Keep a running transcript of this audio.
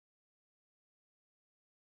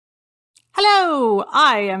Hello,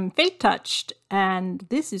 I am Fate Touched, and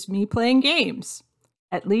this is me playing games.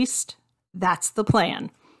 At least, that's the plan.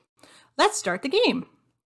 Let's start the game.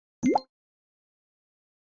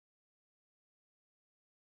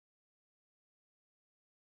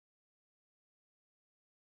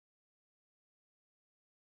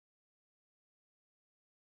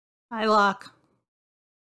 Hi, Locke.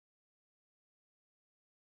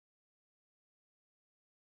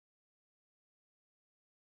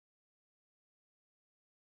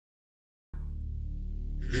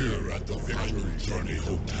 Here at the Final Journey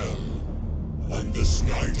Hotel, on this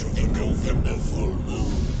night of the November full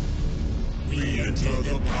moon, we enter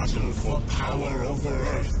the battle for power over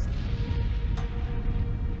Earth.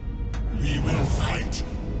 We will fight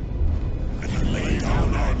and lay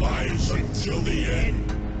down our lives until the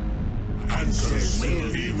end. Answers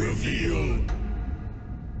will be revealed.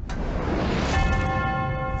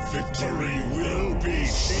 Victory will be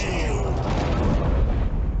sealed.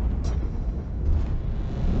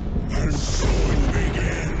 And so it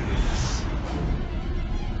begins.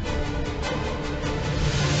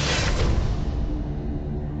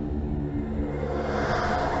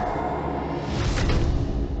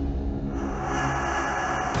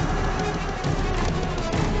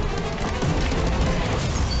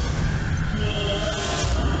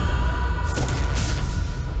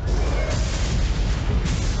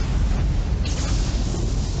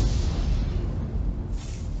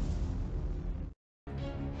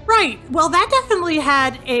 Right, well that definitely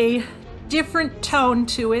had a different tone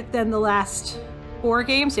to it than the last 4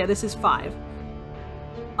 games. Yeah, this is 5.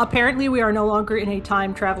 Apparently we are no longer in a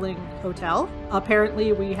time-traveling hotel.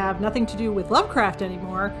 Apparently we have nothing to do with Lovecraft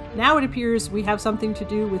anymore. Now it appears we have something to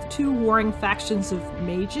do with 2 warring factions of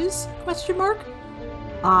mages, question mark?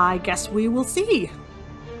 I guess we will see.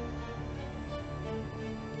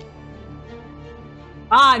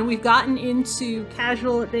 And we've gotten into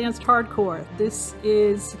casual advanced hardcore. This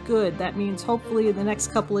is good. That means hopefully in the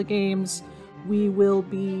next couple of games we will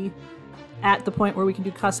be at the point where we can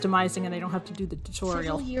do customizing and I don't have to do the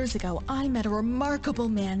tutorial. Several years ago, I met a remarkable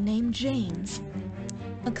man named James.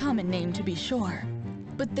 A common name to be sure,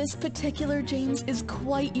 but this particular James is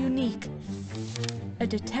quite unique. A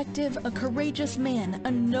detective, a courageous man,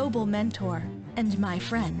 a noble mentor, and my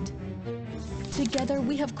friend. Together,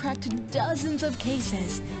 we have cracked dozens of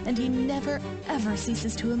cases, and he never, ever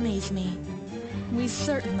ceases to amaze me. We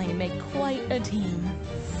certainly make quite a team.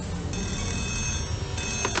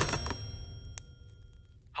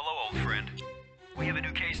 Hello, old friend. We have a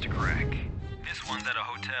new case to crack. This one's at a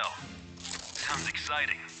hotel. Sounds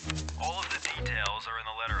exciting. All of the details are in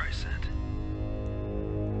the letter I sent.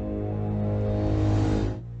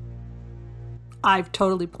 I've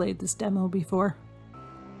totally played this demo before.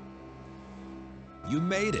 You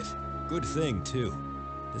made it. Good thing, too.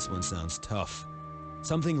 This one sounds tough.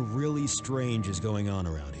 Something really strange is going on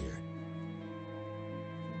around here.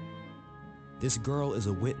 This girl is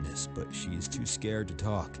a witness, but she's too scared to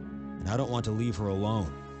talk, and I don't want to leave her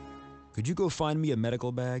alone. Could you go find me a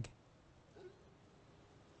medical bag?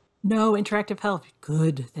 No, interactive help.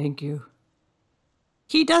 Good, thank you.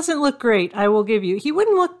 He doesn't look great, I will give you. He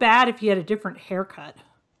wouldn't look bad if he had a different haircut.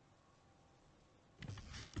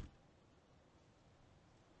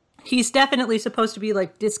 He's definitely supposed to be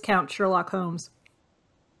like discount Sherlock Holmes.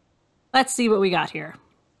 Let's see what we got here.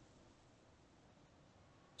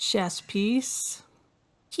 Chess piece.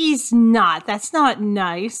 He's not. That's not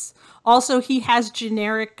nice. Also, he has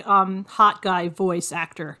generic hot guy voice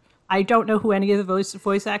actor. I don't know who any of the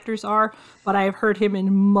voice actors are, but I have heard him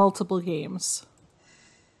in multiple games.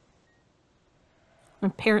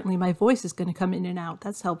 Apparently, my voice is going to come in and out.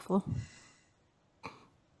 That's helpful.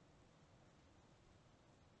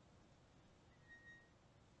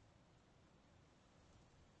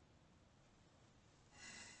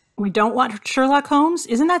 We don't want Sherlock Holmes?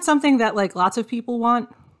 Isn't that something that like lots of people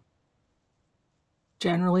want?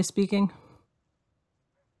 Generally speaking.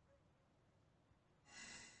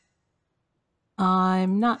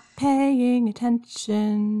 I'm not paying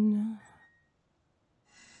attention.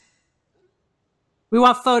 We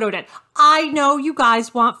want Photo Dad. I know you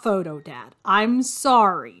guys want Photo Dad. I'm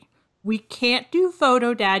sorry. We can't do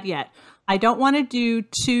Photo Dad yet. I don't want to do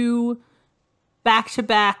 2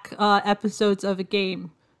 back-to-back episodes of a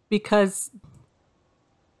game. Because,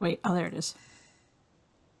 wait, oh, there it is.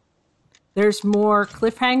 There's more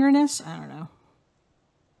cliffhangerness? I don't know.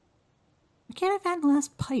 I can't have found the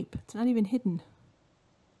last pipe. It's not even hidden.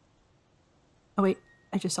 Oh, wait,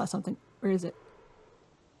 I just saw something. Where is it?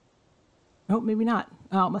 Nope, maybe not.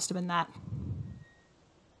 Oh, it must have been that.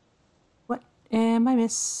 What am I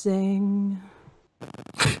missing?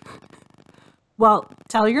 Well,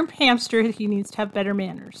 tell your hamster that he needs to have better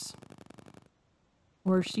manners.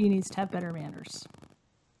 Or she needs to have better manners.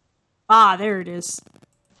 Ah, there it is.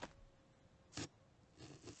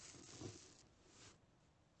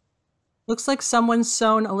 Looks like someone's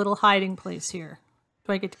sewn a little hiding place here.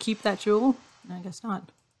 Do I get to keep that jewel? I guess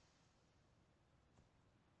not.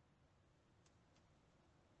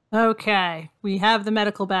 Okay, we have the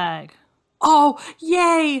medical bag. Oh,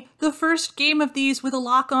 yay! The first game of these with a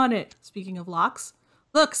lock on it. Speaking of locks.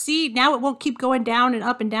 Look, see? Now it won't keep going down and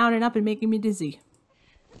up and down and up and making me dizzy.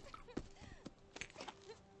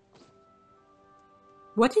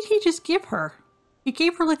 What did he just give her? He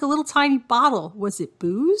gave her like a little tiny bottle. Was it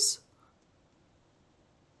booze?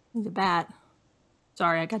 The bat.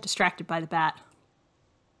 Sorry, I got distracted by the bat.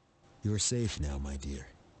 You're safe now, my dear.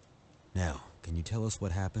 Now, can you tell us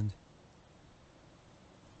what happened?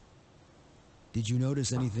 Did you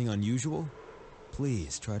notice anything unusual?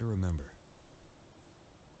 Please, try to remember.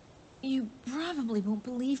 You probably won't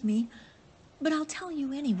believe me, but I'll tell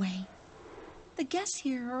you anyway. The guests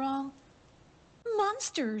here are all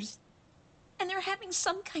monsters, and they're having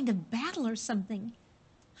some kind of battle or something.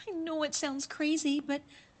 I know it sounds crazy, but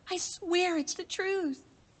I swear it's the truth.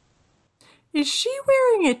 Is she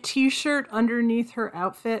wearing a t-shirt underneath her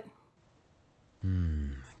outfit?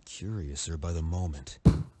 Curiouser by the moment.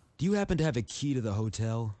 Do you happen to have a key to the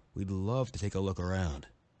hotel? We'd love to take a look around.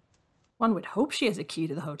 One would hope she has a key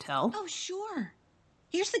to the hotel. Oh, sure.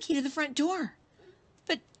 Here's the key to the front door.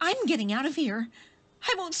 But I'm getting out of here.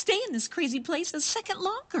 I won't stay in this crazy place a second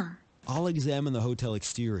longer. I'll examine the hotel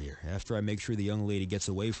exterior after I make sure the young lady gets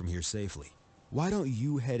away from here safely. Why don't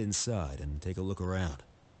you head inside and take a look around?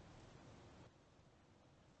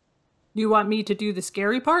 You want me to do the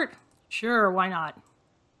scary part? Sure, why not?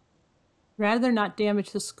 Rather than not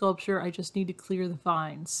damage the sculpture, I just need to clear the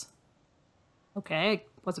vines. Okay, I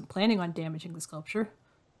wasn't planning on damaging the sculpture.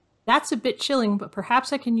 That's a bit chilling, but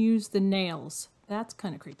perhaps I can use the nails. That's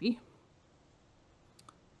kind of creepy.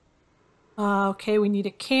 Okay, we need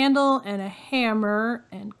a candle and a hammer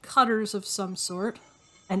and cutters of some sort.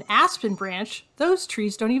 An aspen branch? Those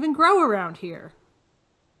trees don't even grow around here.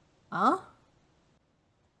 Huh?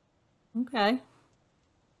 Okay.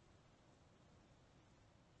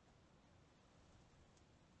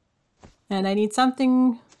 And I need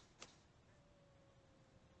something...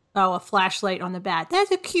 Oh, a flashlight on the bat. That's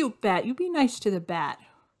a cute bat. You be nice to the bat.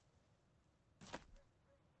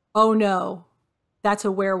 Oh no. That's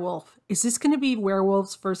a werewolf. Is this going to be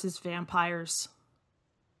werewolves versus vampires?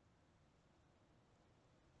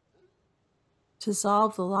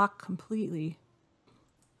 Dissolve the lock completely.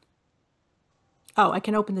 Oh, I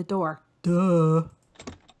can open the door. Duh.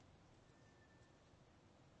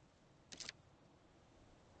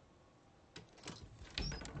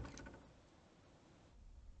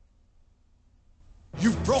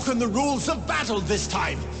 You've broken the rules of battle this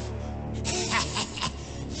time!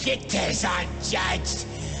 Victors aren't judged,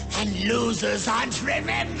 and losers aren't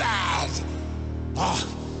remembered! Oh,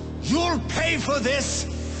 you'll pay for this!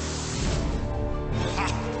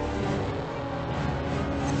 Ha.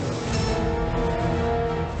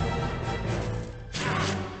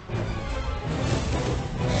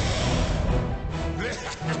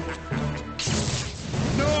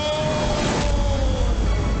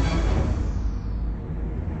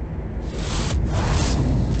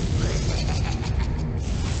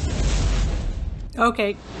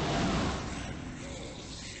 Okay.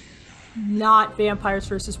 Not vampires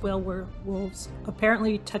versus werewolves.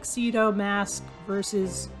 Apparently Tuxedo Mask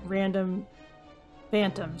versus random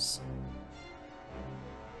phantoms.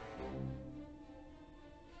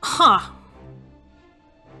 Huh.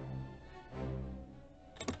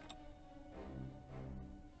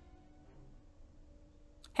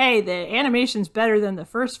 Hey, the animation's better than the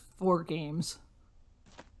first 4 games.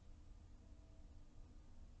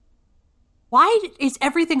 Why is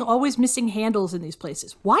everything always missing handles in these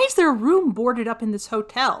places? Why is there a room boarded up in this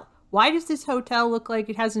hotel? Why does this hotel look like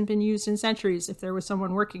it hasn't been used in centuries if there was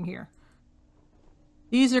someone working here?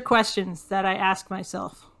 These are questions that I ask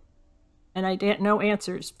myself. And I don't know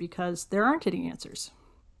answers because there aren't any answers.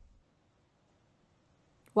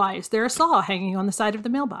 Why is there a saw hanging on the side of the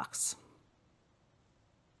mailbox?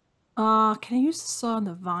 Can I use the saw on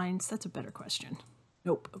the vines? That's a better question.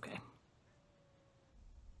 Nope, okay.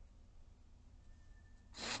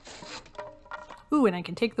 Ooh, and I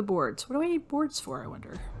can take the boards. What do I need boards for, I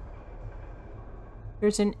wonder?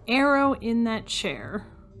 There's an arrow in that chair.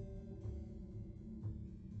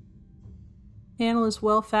 Panel is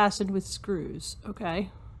well fastened with screws.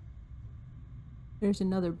 Okay. There's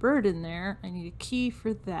another bird in there. I need a key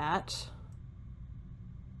for that.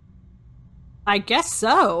 I guess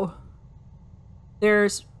so.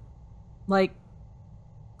 There's, like,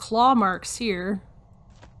 claw marks here.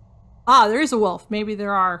 Ah, there is a wolf. Maybe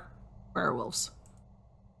there are werewolves.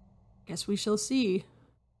 Guess we shall see.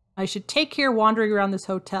 I should take care wandering around this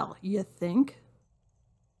hotel, you think?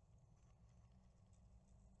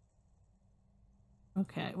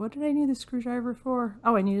 Okay, what did I need the screwdriver for?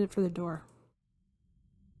 Oh, I needed it for the door.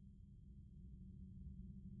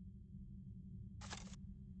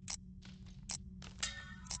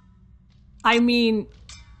 I mean,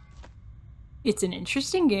 it's an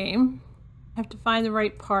interesting game. I have to find the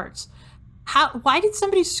right parts. Why did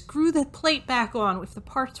somebody screw the plate back on if the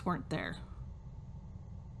parts weren't there?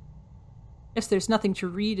 Guess there's nothing to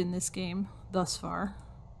read in this game thus far.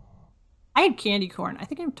 I had candy corn. I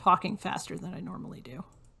think I'm talking faster than I normally do.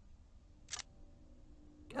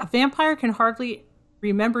 A vampire can hardly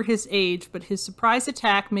remember his age, but his surprise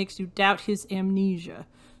attack makes you doubt his amnesia.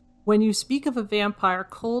 When you speak of a vampire,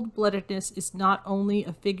 cold-bloodedness is not only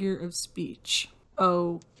a figure of speech.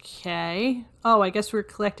 Okay. Oh, I guess we're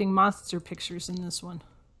collecting monster pictures in this one.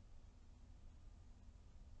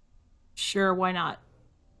 Sure, why not?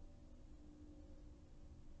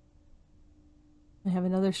 I have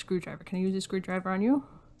another screwdriver. Can I use a screwdriver on you?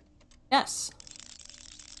 Yes.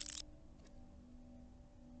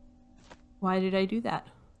 Why did I do that?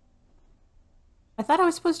 I thought I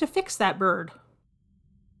was supposed to fix that bird.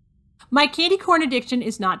 My candy corn addiction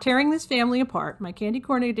is not tearing this family apart. My candy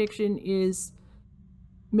corn addiction is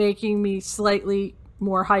making me slightly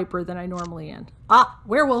more hyper than I normally am. Ah,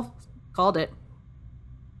 werewolf. Called it.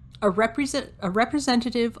 A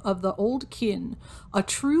representative of the old kin, a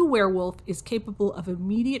true werewolf is capable of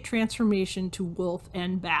immediate transformation to wolf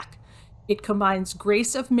and back. It combines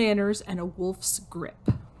grace of manners and a wolf's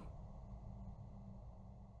grip.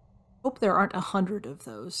 Hope there aren't 100 of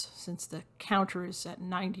those, since the counter is at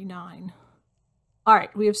 99. All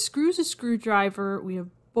right, we have screws, a screwdriver, we have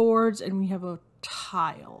boards, and we have a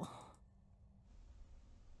tile.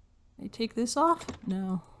 Can I take this off?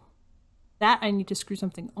 No. That I need to screw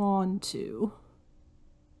something onto.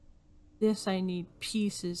 This I need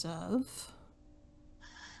pieces of.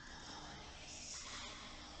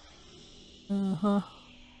 Uh-huh.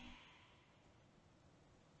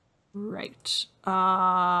 Right.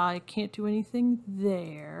 I can't do anything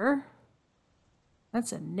there.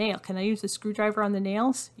 That's a nail. Can I use the screwdriver on the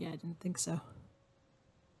nails? Yeah, I didn't think so.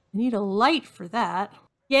 I need a light for that.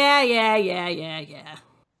 Yeah.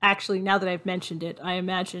 Actually, now that I've mentioned it, I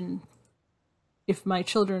imagine if my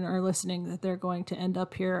children are listening that they're going to end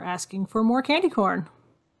up here asking for more candy corn.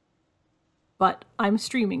 But I'm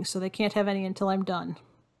streaming, so they can't have any until I'm done.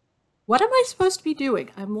 What am I supposed to be doing?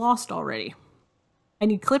 I'm lost already. I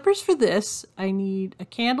need clippers for this. I need a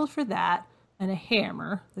candle for that. And a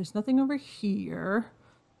hammer. There's nothing over here.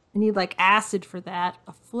 I need like acid for that.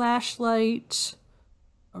 A flashlight.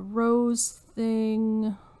 A rose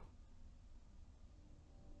thing.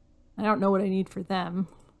 I don't know what I need for them.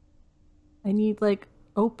 I need like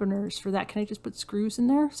openers for that. Can I just put screws in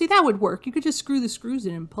there? See, that would work. You could just screw the screws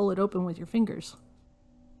in and pull it open with your fingers.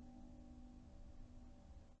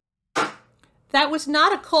 That was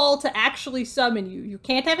not a call to actually summon you. You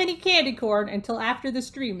can't have any candy corn until after the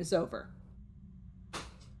stream is over.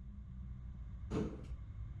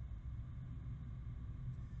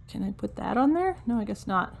 Can I put that on there? No, I guess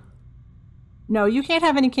not. No, you can't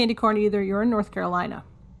have any candy corn either. You're in North Carolina,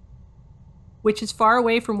 which is far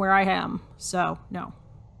away from where I am. So, no.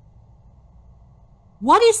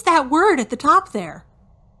 What is that word at the top there?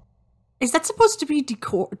 Is that supposed to be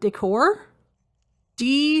decor?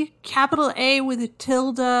 D, capital A with a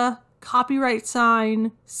tilde, copyright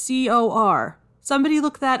sign, C-O-R. Somebody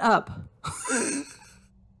look that up.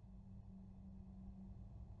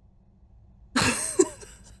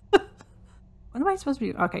 What am I supposed to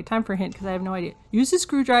be doing? Okay, time for a hint because I have no idea. Use the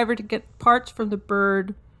screwdriver to get parts from the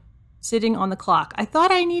bird sitting on the clock. I thought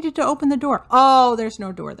I needed to open the door. Oh, there's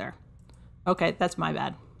no door there. Okay, that's my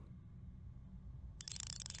bad.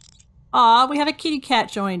 Aw, we have a kitty cat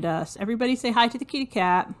joined us. Everybody say hi to the kitty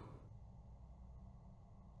cat.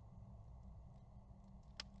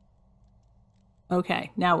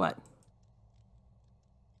 Okay, now what?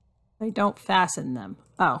 I don't fasten them.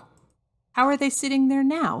 Oh. How are they sitting there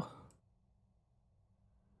now?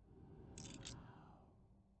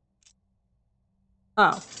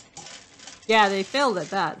 Oh. Yeah, they failed at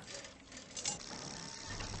that.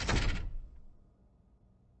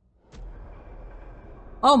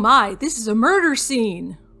 Oh my, this is a murder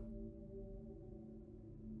scene!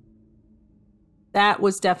 That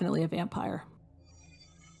was definitely a vampire.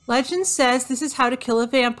 Legend says this is how to kill a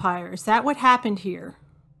vampire. Is that what happened here?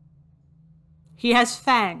 He has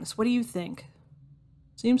fangs. What do you think?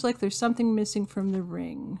 Seems like there's something missing from the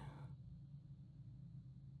ring.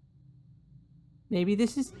 Maybe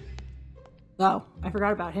this is... Oh, I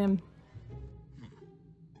forgot about him.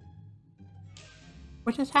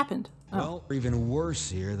 What just happened? Oh. Well, we're even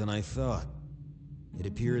worse here than I thought. It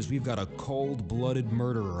appears we've got a cold-blooded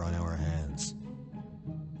murderer on our hands.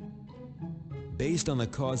 Based on the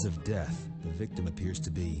cause of death, the victim appears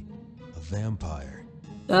to be a vampire.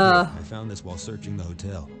 Here, I found this while searching the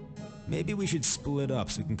hotel. Maybe we should split up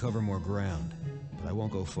so we can cover more ground, but I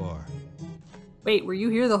won't go far. Wait, were you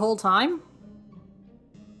here the whole time?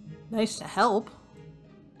 Nice to help.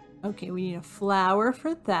 Okay, we need a flower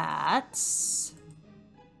for that.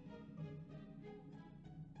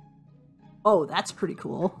 Oh, that's pretty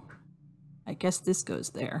cool. I guess this goes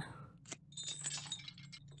there.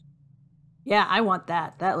 Yeah, I want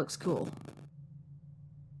that. That looks cool.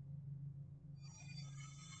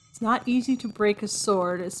 It's not easy to break a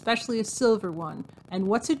sword, especially a silver one. And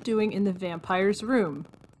what's it doing in the vampire's room?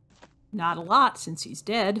 Not a lot, since he's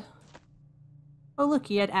dead. Oh look,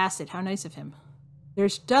 he had acid. How nice of him.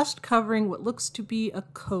 There's dust covering what looks to be a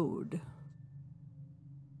code.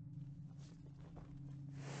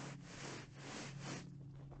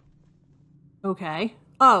 Okay.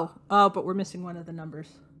 Oh, but we're missing one of the numbers.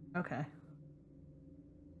 Okay.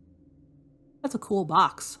 That's a cool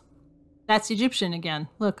box. That's Egyptian again.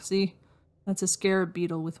 Look, see? That's a scarab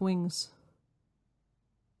beetle with wings.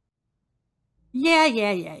 Yeah,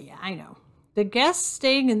 I know. The guests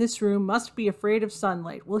staying in this room must be afraid of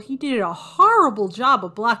sunlight. Well, he did a horrible job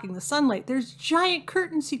of blocking the sunlight. There's giant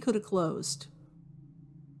curtains he could have closed.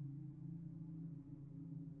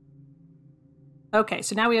 Okay,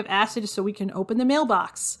 so now we have acid so we can open the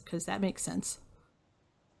mailbox, because that makes sense.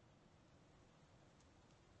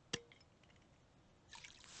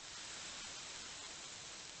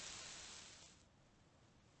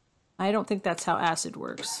 I don't think that's how acid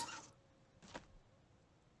works.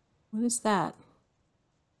 What is that?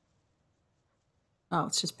 Oh,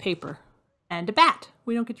 it's just paper. And a bat.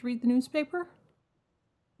 We don't get to read the newspaper?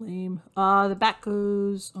 Lame. The bat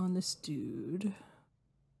goes on this dude.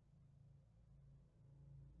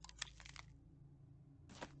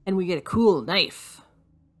 And we get a cool knife.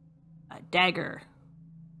 A dagger.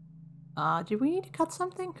 Did we need to cut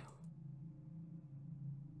something?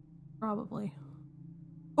 Probably.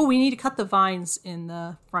 Oh, we need to cut the vines in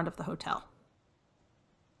the front of the hotel.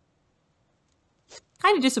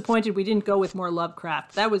 Kind of disappointed we didn't go with more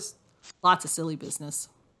Lovecraft. That was lots of silly business.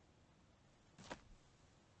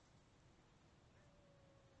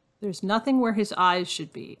 There's nothing where his eyes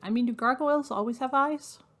should be. I mean, do gargoyles always have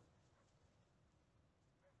eyes?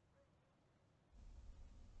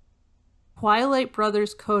 Twilight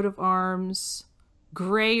Brothers coat of arms.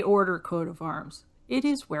 Grey Order coat of arms. It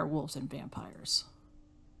is werewolves and vampires.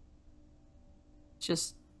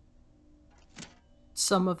 Just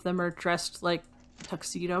some of them are dressed like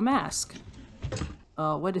Tuxedo Mask.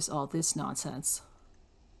 Oh, what is all this nonsense?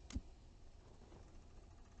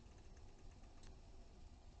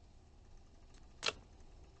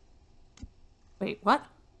 Wait, what?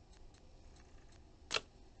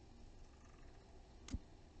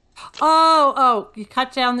 Oh, you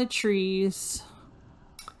cut down the trees.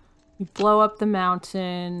 You blow up the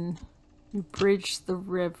mountain. You bridge the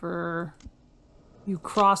river. You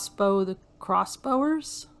crossbow the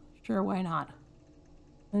crossbowers? Sure, why not?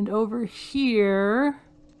 And over here,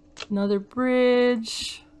 another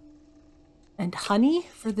bridge. And honey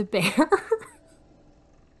for the bear?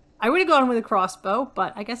 I would have gone with a crossbow,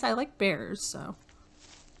 but I guess I like bears, so.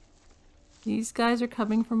 These guys are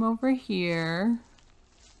coming from over here.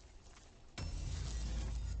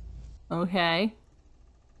 Okay.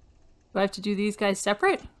 Do I have to do these guys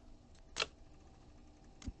separate?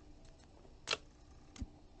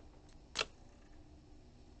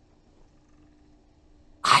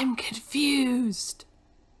 I'm confused.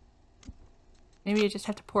 Maybe I just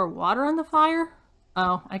have to pour water on the fire?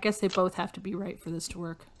 Oh, I guess they both have to be right for this to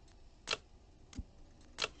work.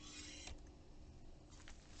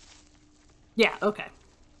 Yeah, okay.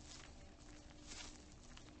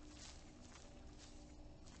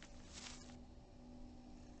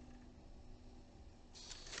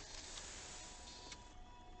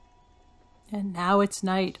 And now it's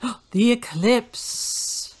night. The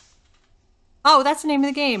Eclipse! Oh, that's the name of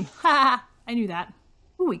the game. Ha! I knew that.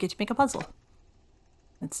 Ooh, we get to make a puzzle.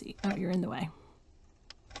 Let's see. Oh, you're in the way.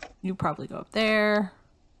 You probably go up there.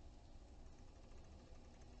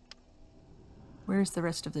 Where's the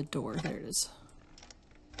rest of the door? There it is.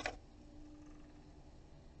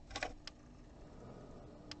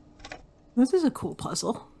 This is a cool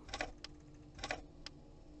puzzle.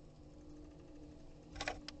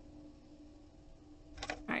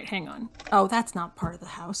 hang on. Oh, that's not part of the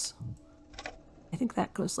house. I think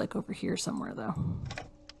that goes like over here somewhere though.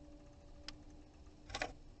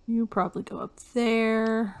 You probably go up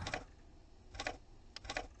there.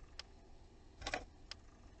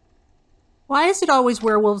 Why is it always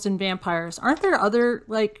werewolves and vampires? Aren't there other,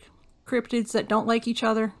 like, cryptids that don't like each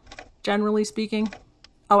other, generally speaking?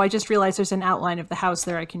 Oh, I just realized there's an outline of the house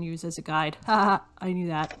there I can use as a guide. Haha, I knew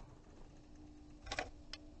that.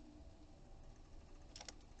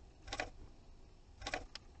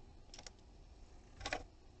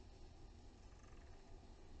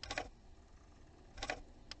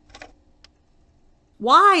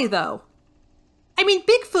 Why, though? I mean,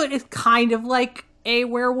 Bigfoot is kind of like a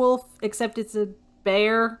werewolf, except it's a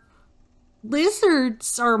bear.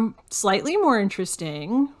 Lizards are slightly more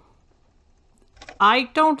interesting. I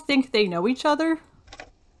don't think they know each other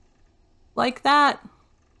like that.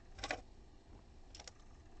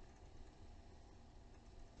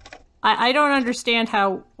 I don't understand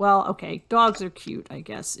how, well, okay, dogs are cute, I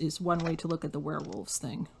guess, is one way to look at the werewolves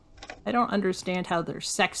thing. I don't understand how they're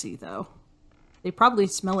sexy, though. They probably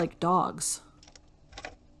smell like dogs.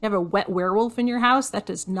 You have a wet werewolf in your house? That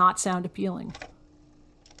does not sound appealing.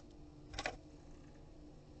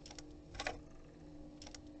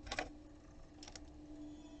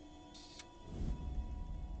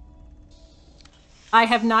 I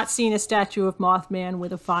have not seen a statue of Mothman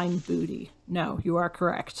with a fine booty. No, you are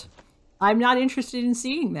correct. I'm not interested in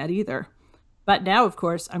seeing that either. But now, of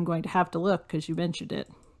course, I'm going to have to look because you mentioned it.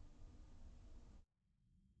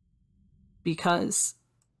 Because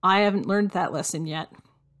I haven't learned that lesson yet.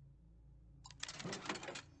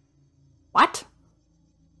 What?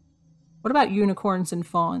 What about unicorns and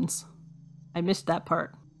fawns? I missed that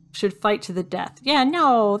part. Should fight to the death. Yeah,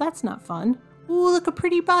 no, that's not fun. Ooh, look, a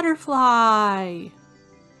pretty butterfly.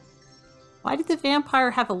 Why did the vampire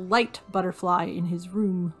have a light butterfly in his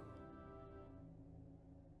room?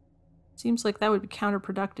 Seems like that would be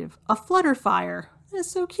counterproductive. A flutterfire. That's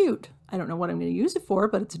so cute. I don't know what I'm going to use it for,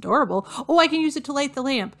 but it's adorable. Oh, I can use it to light the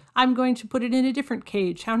lamp. I'm going to put it in a different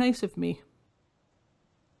cage. How nice of me.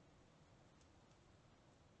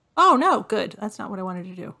 Oh, no, good. That's not what I wanted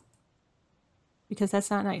to do. Because that's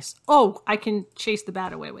not nice. Oh, I can chase the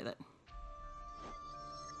bat away with it.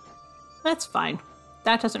 That's fine.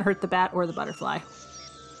 That doesn't hurt the bat or the butterfly.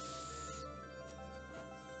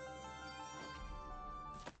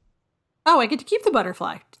 Oh, I get to keep the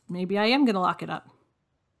butterfly. Maybe I am going to lock it up.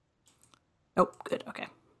 Oh, good. Okay.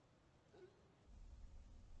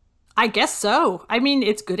 I guess so. I mean,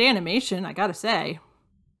 it's good animation, I gotta say.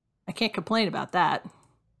 I can't complain about that.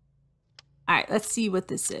 Alright, let's see what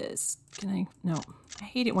this is. Can I? No. I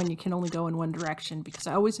hate it when you can only go in one direction because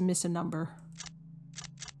I always miss a number.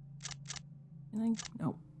 Can I?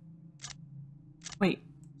 No. Wait.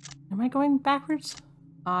 Am I going backwards?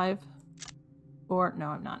 5, 4. No,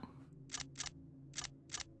 I'm not.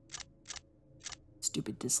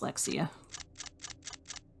 Stupid dyslexia.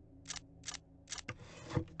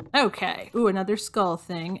 Okay. Ooh, another skull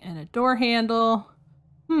thing and a door handle.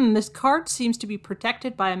 This card seems to be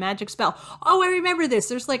protected by a magic spell. Oh, I remember this.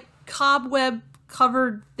 There's like cobweb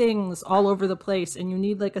covered things all over the place and you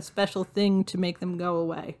need like a special thing to make them go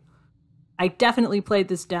away. I definitely played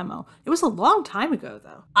this demo. It was a long time ago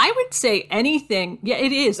though. I would say anything. Yeah,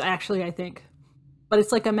 it is actually, I think. But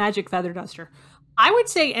it's like a magic feather duster. I would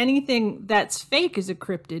say anything that's fake is a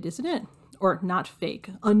cryptid, isn't it? Or not fake,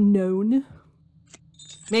 unknown.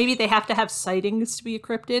 Maybe they have to have sightings to be a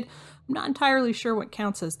cryptid. I'm not entirely sure what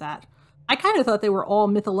counts as that. I kind of thought they were all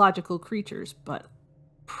mythological creatures, but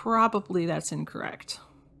probably that's incorrect.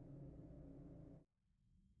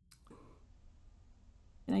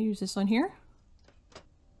 Can I use this on here?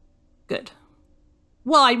 Good.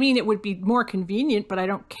 Well, I mean, it would be more convenient, but I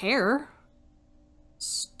don't care.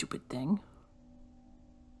 Stupid thing.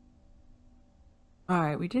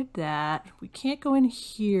 Alright, we did that. We can't go in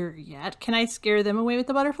here yet. Can I scare them away with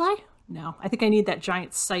the butterfly? No. I think I need that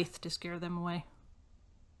giant scythe to scare them away.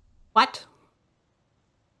 What?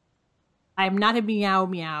 I am not a meow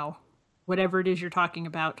meow. Whatever it is you're talking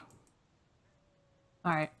about.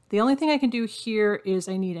 Alright. The only thing I can do here is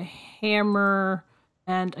I need a hammer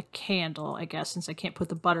and a candle, I guess, since I can't put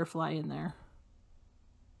the butterfly in there.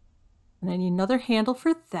 And I need another handle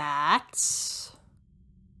for that.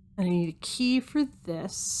 And I need a key for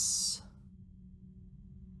this.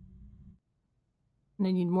 And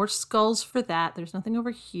I need more skulls for that. There's nothing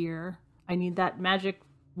over here. I need that magic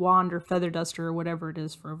wand or feather duster or whatever it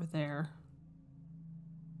is for over there.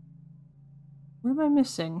 What am I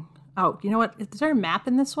missing? Oh, you know what? Is there a map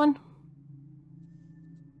in this one?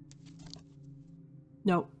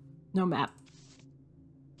 No. No map.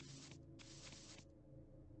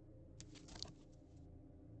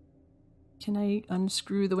 Can I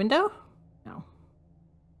unscrew the window? No.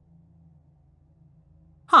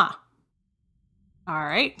 Huh.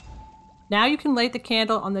 Alright. Now you can light the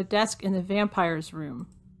candle on the desk in the vampire's room.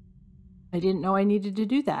 I didn't know I needed to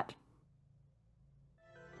do that.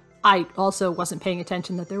 I also wasn't paying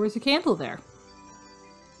attention that there was a candle there.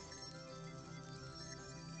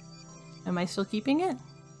 Am I still keeping it?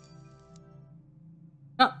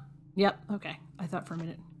 Oh, yep, okay. I thought for a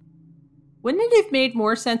minute. Wouldn't it have made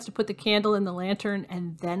more sense to put the candle in the lantern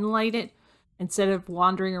and then light it, instead of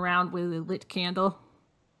wandering around with a lit candle?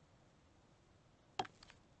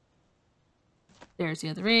 There's the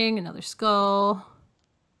other ring, another skull.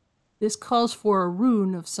 This calls for a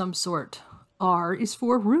rune of some sort. R is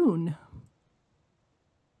for rune.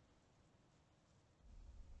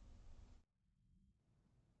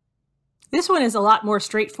 This one is a lot more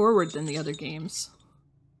straightforward than the other games.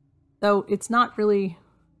 Though it's not really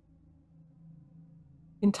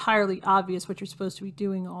entirely obvious what you're supposed to be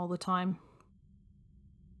doing all the time.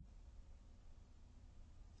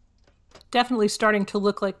 Definitely starting to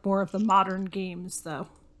look like more of the modern games, though.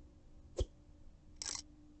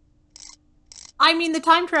 I mean, the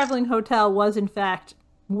time-traveling hotel was, in fact,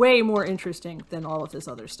 way more interesting than all of this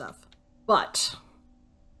other stuff. But,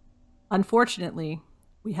 unfortunately,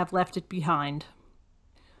 we have left it behind.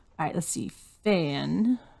 Alright, let's see.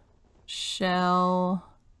 Fan. Shell.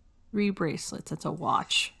 3 bracelets. That's a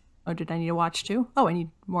watch. Oh, did I need a watch too? Oh, I need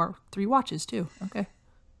 3 watches too. Okay.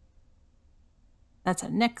 That's a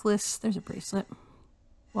necklace. There's a bracelet.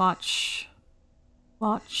 Watch.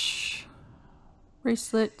 Watch.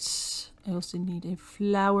 Bracelet. I also need a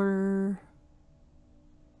flower.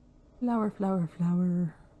 Flower, flower,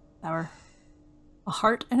 flower. Flower. A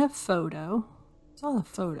heart and a photo. It's all a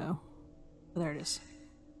photo. Oh, there it is.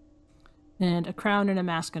 And a crown and a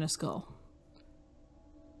mask and a skull.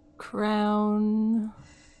 Crown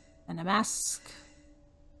and a mask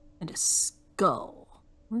and a skull.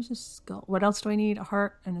 Where's the skull? What else do I need? A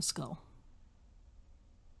heart and a skull.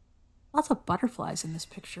 Lots of butterflies in this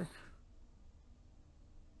picture.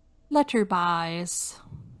 Letterbuys.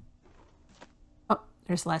 Oh,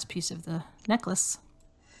 there's the last piece of the necklace.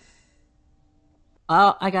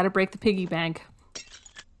 Oh, I gotta break the piggy bank.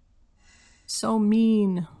 So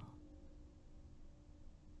mean.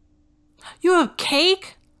 You have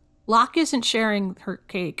cake? Locke isn't sharing her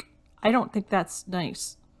cake. I don't think that's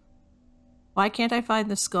nice. Why can't I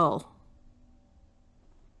find the skull?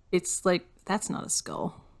 It's like, that's not a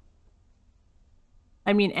skull.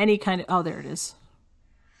 I mean, any kind of... Oh, there it is.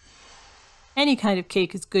 Any kind of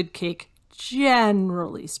cake is good cake,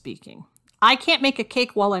 generally speaking. I can't make a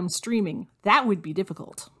cake while I'm streaming. That would be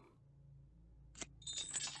difficult.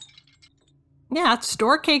 Yeah,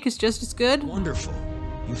 store cake is just as good. Wonderful.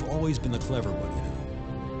 You've always been the clever one, you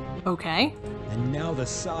know. Okay. And now the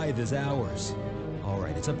scythe is ours. All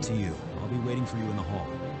right, it's up to you. I'll be waiting for you in the hall.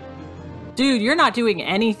 Dude, you're not doing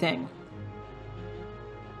anything.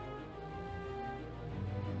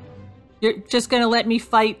 You're just gonna let me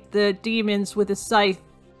fight the demons with a scythe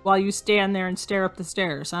while you stand there and stare up the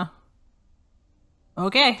stairs, huh?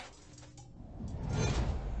 Okay.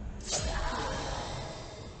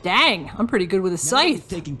 Dang, I'm pretty good with a scythe. Now that we've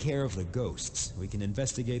taken care of the ghosts, we can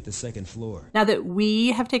investigate the second floor. Now that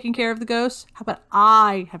we have taken care of the ghosts, how about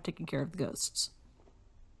I have taken care of the ghosts?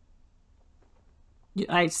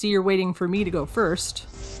 I see you're waiting for me to go first.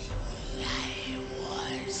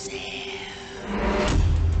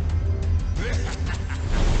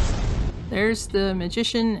 There's the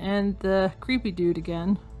magician and the creepy dude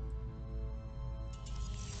again.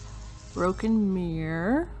 Broken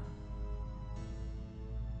mirror.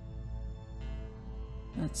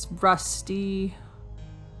 That's rusty.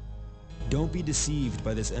 Don't be deceived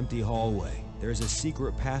by this empty hallway. There's a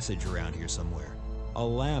secret passage around here somewhere. A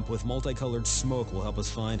lamp with multicolored smoke will help us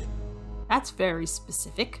find it. That's very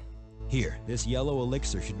specific. Here, this yellow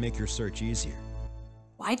elixir should make your search easier.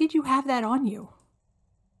 Why did you have that on you?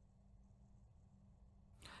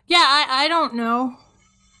 Yeah, I don't know.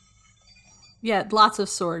 Yeah, lots of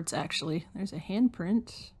swords, actually. There's a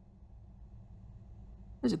handprint.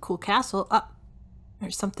 There's a cool castle. Oh,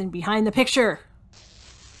 there's something behind the picture.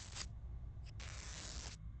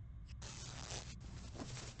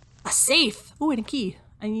 A safe. Oh, and a key.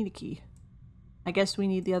 I need a key. I guess we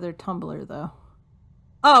need the other tumbler, though.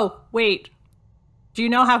 Oh, wait. Do you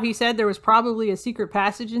know how he said there was probably a secret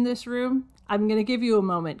passage in this room? I'm going to give you a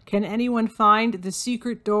moment. Can anyone find the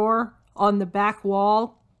secret door on the back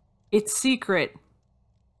wall? It's secret.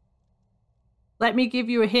 Let me give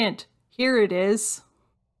you a hint. Here it is.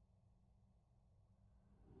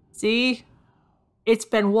 See? It's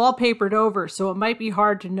been wallpapered over, so it might be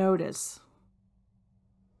hard to notice.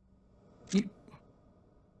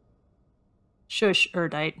 Shush,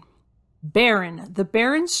 Erdite. Baron. The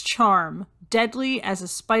Baron's charm, deadly as a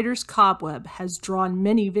spider's cobweb, has drawn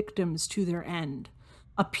many victims to their end.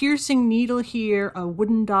 A piercing needle here, a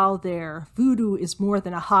wooden doll there. Voodoo is more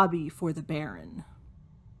than a hobby for the Baron.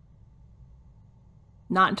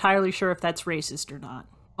 Not entirely sure if that's racist or not.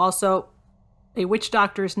 Also, a witch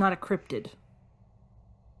doctor is not a cryptid.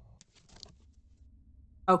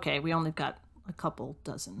 Okay, we only got a couple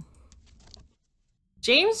dozen.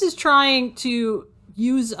 James is trying to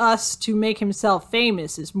use us to make himself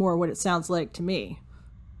famous is more what it sounds like to me.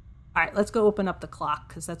 All right, let's go open up the clock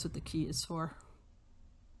because that's what the key is for.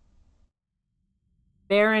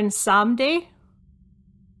 Baron Samedi?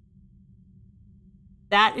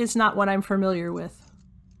 That is not what I'm familiar with.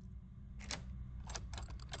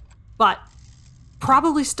 But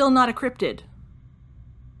probably still not a cryptid.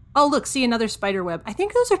 Oh, look, see another spider web. I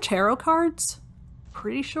think those are tarot cards.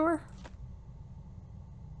 Pretty sure.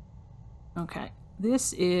 Okay,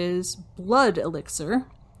 this is blood elixir.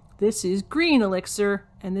 This is green elixir,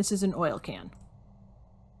 and this is an oil can.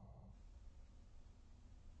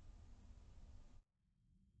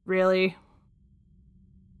 Really?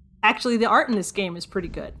 Actually, the art in this game is pretty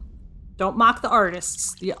good. Don't mock the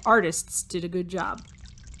artists. The artists did a good job.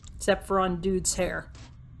 Except for on dude's hair.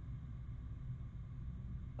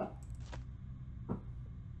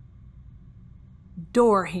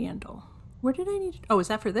 Door handle. Where did I need it? Oh, is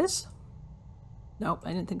that for this? Nope,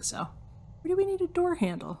 I didn't think so. Where do we need a door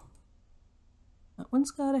handle? That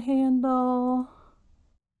one's got a handle.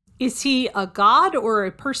 Is he a god or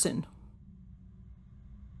a person?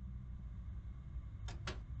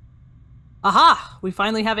 Aha! We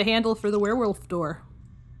finally have a handle for the werewolf door.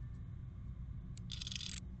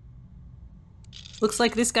 Looks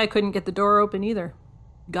like this guy couldn't get the door open either.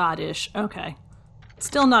 Goddish. Okay.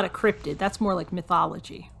 Still not a cryptid. That's more like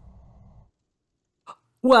mythology.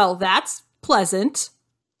 Well, that's pleasant.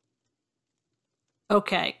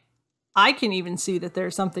 Okay. I can even see that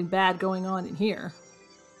there's something bad going on in here.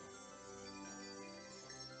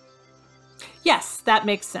 Yes, that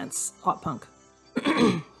makes sense, Hot Punk.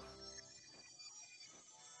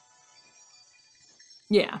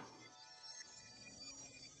 Yeah.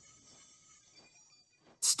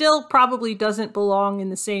 Still probably doesn't belong in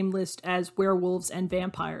the same list as werewolves and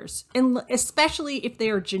vampires. And especially if they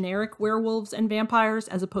are generic werewolves and vampires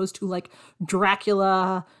as opposed to like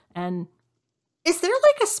Dracula and... Is there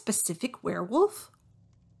like a specific werewolf?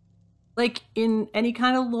 Like in any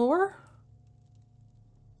kind of lore?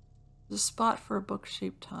 There's a spot for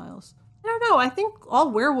book-shaped tiles. I don't know. I think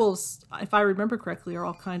all werewolves, if I remember correctly, are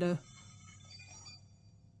all kind of...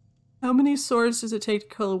 How many swords does it take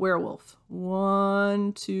to kill a werewolf?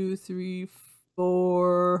 1, 2, 3,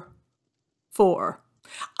 4. 4.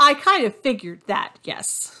 I kind of figured that,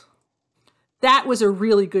 yes. That was a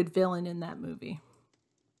really good villain in that movie.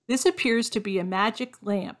 This appears to be a magic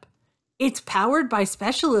lamp. It's powered by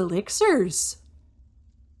special elixirs.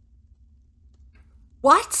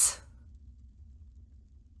 What?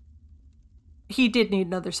 He did need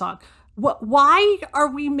another song. Why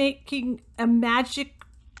are we making a magic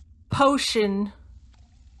potion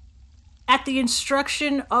at the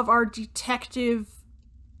instruction of our detective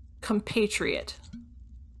compatriot?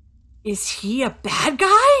 Is he a bad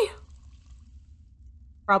guy?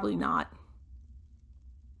 Probably not.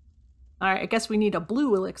 All right, I guess we need a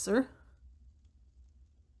blue elixir.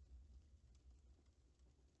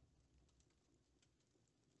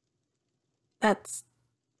 That's...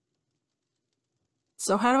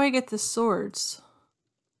 So how do I get the swords?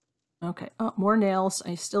 Okay. Oh, more nails.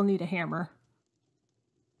 I still need a hammer.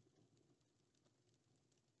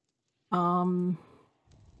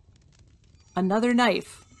 Another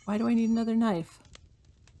knife. Why do I need another knife?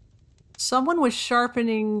 Someone was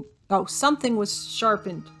sharpening... Oh, something was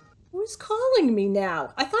sharpened. Who's calling me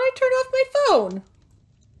now? I thought I turned off my phone.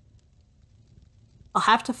 I'll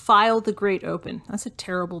have to file the grate open. That's a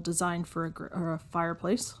terrible design for a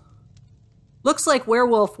fireplace. Looks like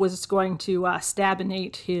Werewolf was going to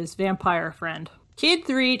stabinate his vampire friend. Kid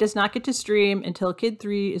 3 does not get to stream until Kid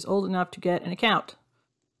 3 is old enough to get an account.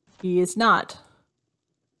 He is not.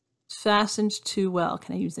 It's fastened too well.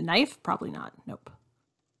 Can I use the knife? Probably not. Nope.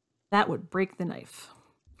 That would break the knife.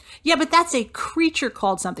 Yeah, but that's a creature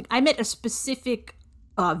called something. I meant a specific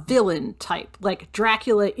villain type. Like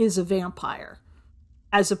Dracula is a vampire.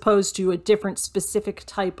 As opposed to a different specific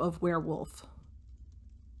type of werewolf.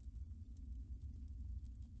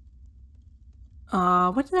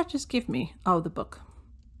 What did that just give me? Oh, the book.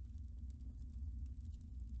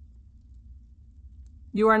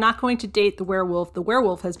 You are not going to date the werewolf. The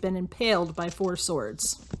werewolf has been impaled by 4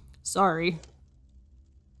 swords. Sorry.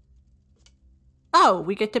 Oh,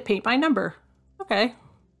 we get to paint by number. Okay.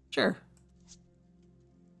 Sure.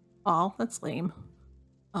 Oh, that's lame.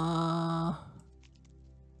 Aw,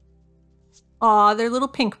 they're little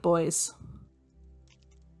pink boys.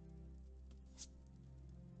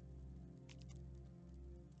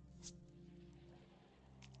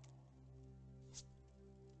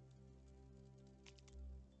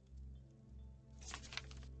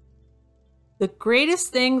 The greatest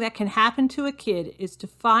thing that can happen to a kid is to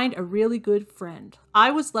find a really good friend.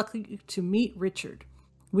 I was lucky to meet Richard.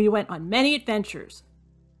 We went on many adventures.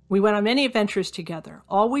 Together,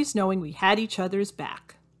 always knowing we had each other's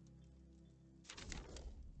back.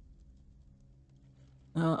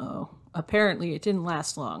 Uh-oh. Apparently it didn't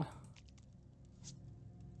last long.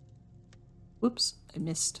 Whoops, I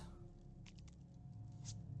missed.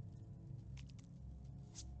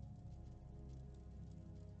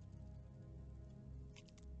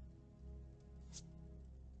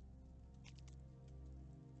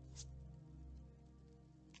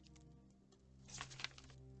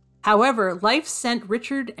 However, life sent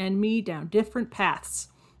Richard and me down different paths,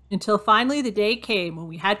 until finally the day came when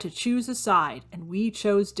we had to choose a side, and we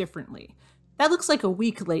chose differently. That looks like a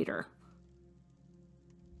week later.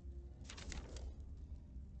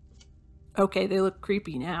 Okay, they look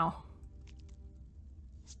creepy now.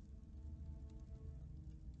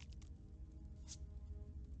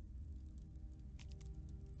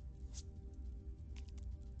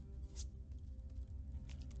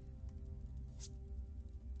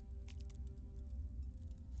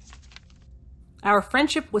 Our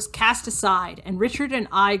friendship was cast aside, and Richard and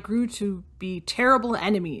I grew to be terrible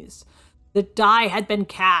enemies. The die had been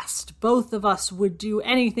cast. Both of us would do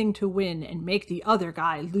anything to win and make the other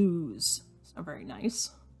guy lose. It's not very nice.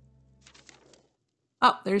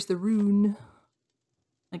 Oh, there's the rune.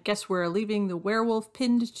 I guess we're leaving the werewolf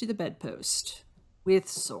pinned to the bedpost with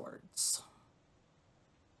swords.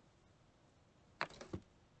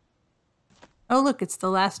 Oh, look, it's the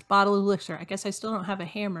last bottle of elixir. I guess I still don't have a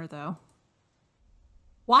hammer, though.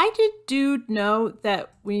 Why did Dude know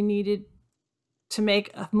that we needed to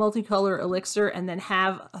make a multicolor elixir and then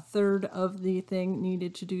have a third of the thing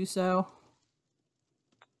needed to do so?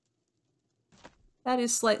 That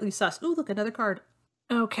is slightly sus. Ooh, look, another card.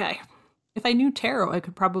 Okay. If I knew tarot, I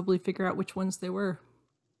could probably figure out which ones they were.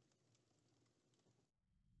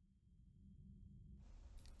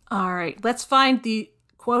 All right, let's find the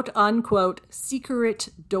quote-unquote secret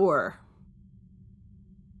door.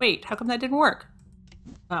 Wait, how come that didn't work?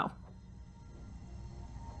 Oh.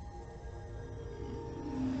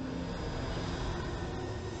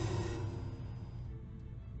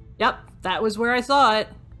 Yep, that was where I saw it.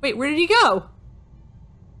 Wait, where did he go?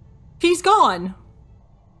 He's gone.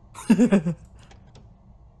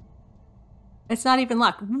 It's not even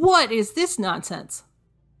locked. What is this nonsense?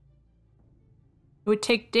 It would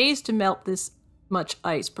take days to melt this much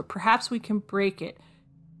ice, but perhaps we can break it.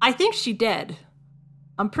 I think she's dead.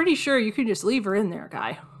 I'm pretty sure you can just leave her in there,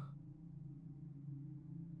 guy.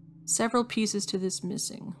 Several pieces to this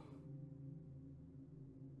missing.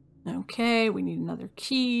 Okay, we need another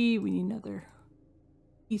key. We need another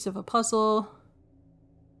piece of a puzzle.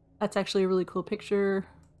 That's actually a really cool picture.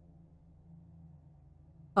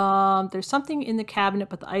 There's something in the cabinet,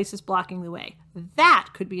 but the ice is blocking the way. That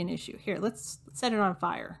could be an issue. Here, let's set it on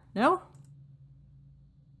fire. No?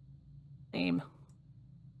 Same.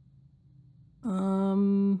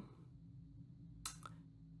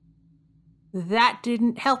 That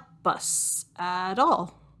didn't help us at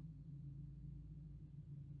all.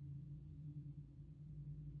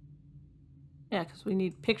 Yeah, because we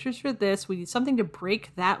need pictures for this. We need something to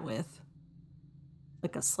break that with.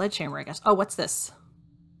 Like a sledgehammer, I guess. Oh, what's this?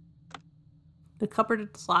 The cupboard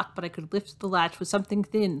is locked, but I could lift the latch with something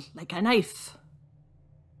thin, like a knife.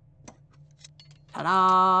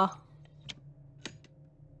 Ta-da!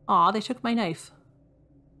 Aw, they took my knife.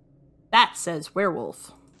 That says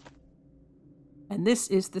werewolf. And this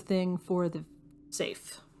is the thing for the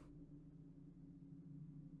safe.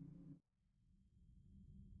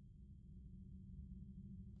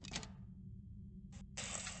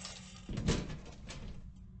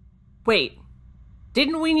 Wait,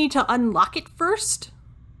 didn't we need to unlock it first?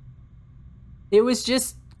 It was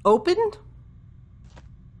just opened?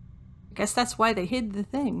 I guess that's why they hid the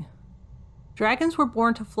thing. Dragons were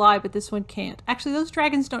born to fly, but this one can't. Actually, those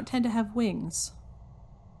dragons don't tend to have wings.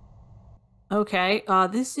 Okay,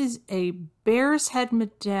 this is a bear's head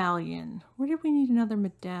medallion. Where did we need another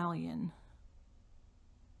medallion?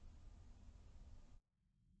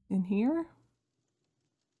 In here?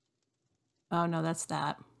 Oh, no, that's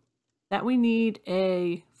that. That we need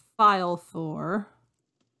a file for.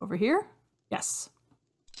 Over here? Yes.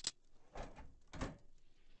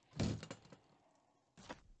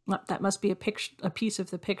 That must be a piece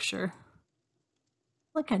of the picture.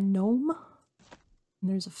 Like a gnome. And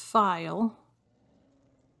there's a file.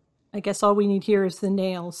 I guess all we need here is the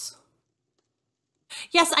nails.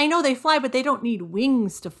 Yes, I know they fly, but they don't need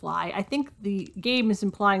wings to fly. I think the game is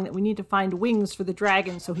implying that we need to find wings for the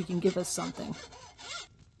dragon so he can give us something.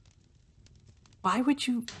 Why would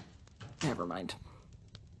you... Never mind.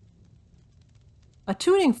 A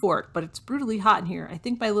tuning fork, but it's brutally hot in here. I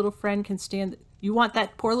think my little friend can stand... You want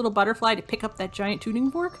that poor little butterfly to pick up that giant tuning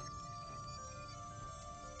fork?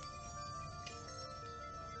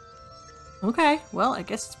 Okay, well, I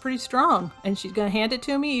guess it's pretty strong. And she's gonna hand it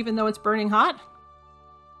to me even though it's burning hot?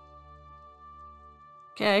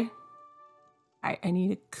 Okay. Alright, I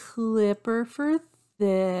need a clipper for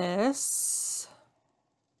this.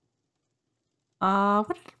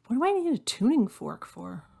 What do I need a tuning fork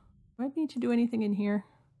for? Do I need to do anything in here?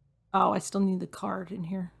 Oh, I still need the card in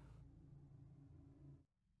here.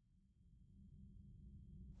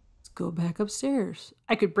 Let's go back upstairs.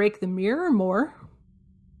 I could break the mirror more.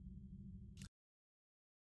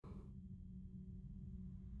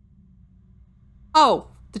 Oh,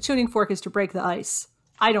 the tuning fork is to break the ice.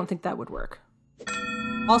 I don't think that would work.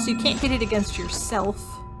 Also, you can't hit it against yourself.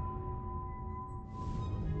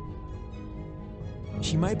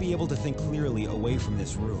 She might be able to think clearly away from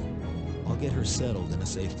this room. I'll get her settled in a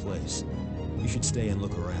safe place. You should stay and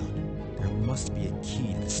look around. There must be a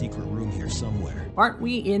key to the secret room here somewhere. Aren't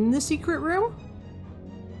we in the secret room?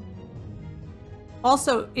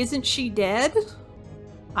 Also, isn't she dead?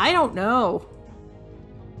 I don't know.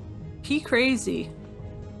 He crazy.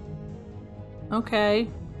 Okay.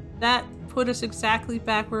 That put us exactly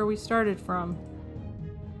back where we started from.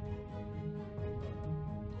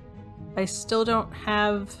 I still don't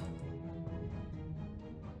have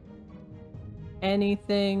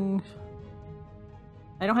anything.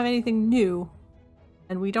 I don't have anything new.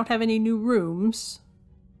 And we don't have any new rooms.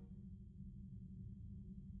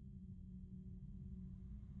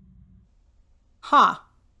 Huh.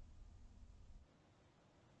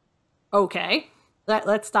 Okay.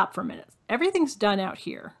 Let's stop for a minute. Everything's done out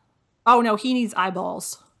here. Oh no, he needs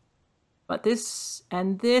eyeballs. But this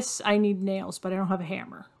and this, I need nails, but I don't have a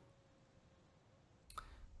hammer.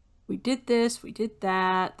 We did this, we did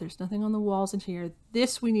that. There's nothing on the walls in here.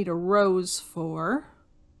 This we need a rose for.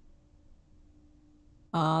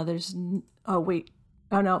 Oh wait.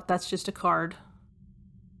 Oh no, that's just a card.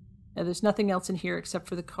 Yeah, there's nothing else in here except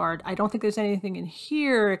for the card. I don't think there's anything in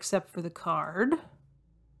here except for the card.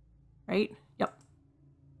 Right? Yep.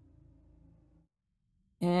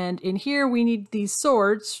 And in here we need these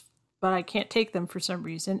swords, but I can't take them for some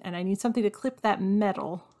reason. And I need something to clip that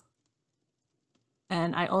metal.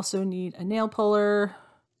 And I also need a nail puller.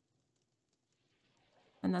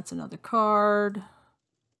 And that's another card.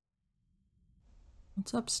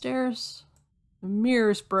 What's upstairs? The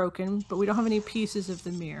mirror's broken, but we don't have any pieces of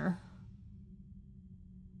the mirror.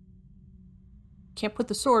 Can't put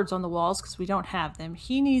the swords on the walls because we don't have them.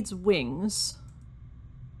 He needs wings.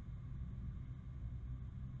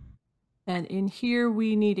 And in here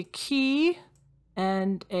we need a key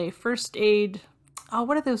and a first aid. Oh,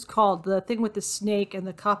 what are those called? The thing with the snake and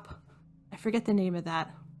the cup. I forget the name of that.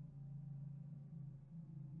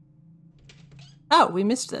 Oh, we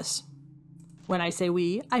missed this. When I say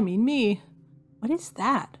we, I mean me. What is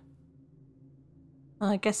that?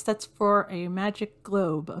 I guess that's for a magic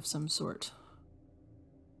globe of some sort.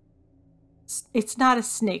 It's not a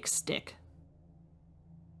snake stick.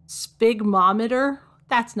 Spigmometer?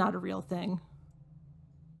 That's not a real thing.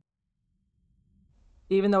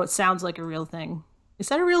 Even though it sounds like a real thing. Is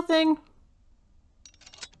that a real thing?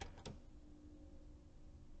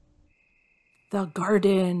 The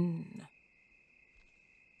garden.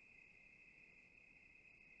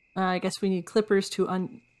 I guess we need clippers to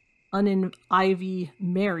un-ivy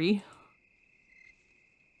Mary.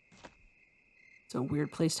 It's a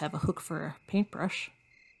weird place to have a hook for a paintbrush.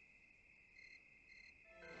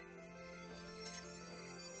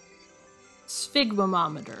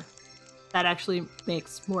 Sphygmometer. That actually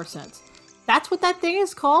makes more sense. That's what that thing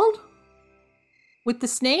is called? With the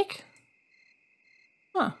snake?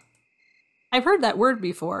 Huh. I've heard that word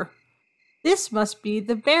before. This must be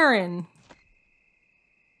the Baron.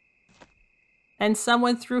 And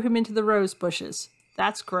someone threw him into the rose bushes.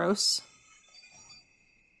 That's gross.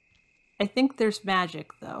 I think there's magic,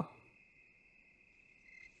 though.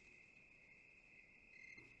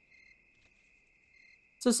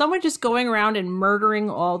 So is someone just going around and murdering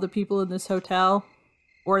all the people in this hotel?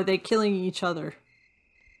 Or are they killing each other?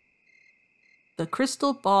 The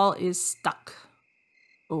crystal ball is stuck.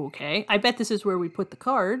 Okay, I bet this is where we put the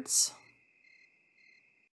cards.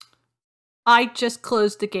 I just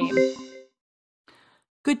closed the game.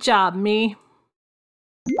 Good job, me.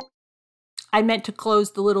 I meant to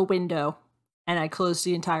close the little window, and I closed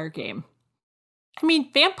the entire game. I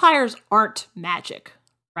mean, vampires aren't magic,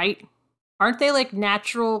 right? Aren't they like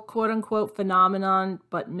natural, quote-unquote, phenomenon,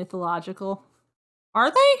 but mythological?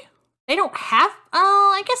 Are they? They don't have...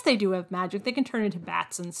 Oh, I guess they do have magic. They can turn into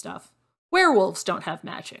bats and stuff. Werewolves don't have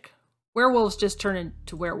magic. Werewolves just turn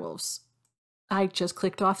into werewolves. I just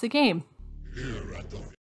clicked off the game.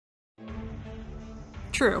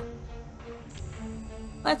 True.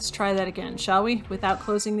 Let's try that again, shall we? Without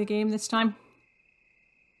closing the game this time.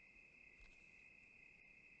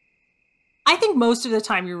 I think most of the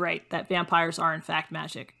time you're right that vampires are in fact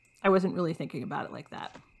magic. I wasn't really thinking about it like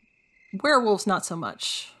that. Werewolves, not so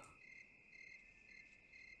much.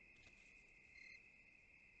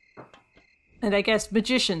 And I guess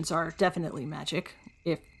magicians are definitely magic,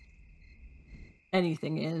 if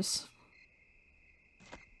anything is.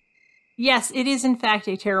 Yes, it is in fact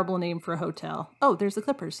a terrible name for a hotel. Oh, there's the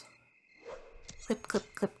clippers. Clip, clip,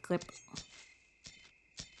 clip, clip.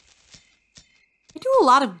 I do a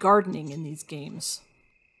lot of gardening in these games.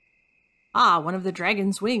 Ah, one of the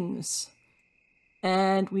dragon's wings.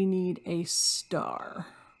 And we need a star.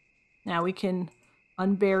 Now we can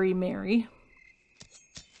unbury Mary.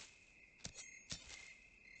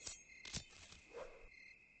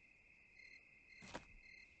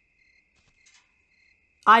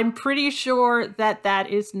 I'm pretty sure that that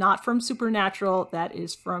is not from Supernatural. That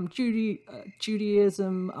is from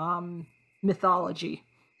Judaism mythology.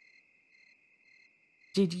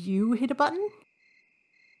 Did you hit a button?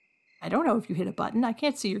 I don't know if you hit a button. I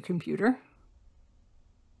can't see your computer.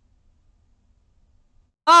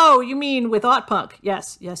 Oh, you mean with Ottpunk.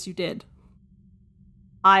 Yes, yes, you did.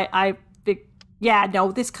 Yeah,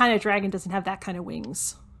 no, this kind of dragon doesn't have that kind of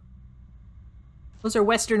wings. Those are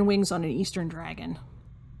Western wings on an Eastern dragon.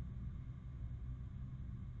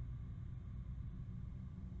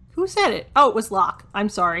 Who said it? Oh, it was Locke. I'm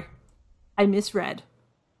sorry. I misread.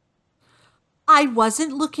 I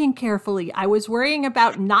wasn't looking carefully. I was worrying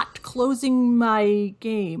about not closing my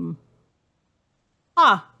game.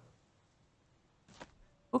 Huh.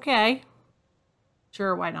 Okay.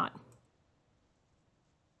 Sure, why not?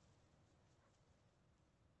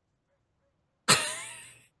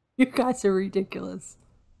 You guys are ridiculous.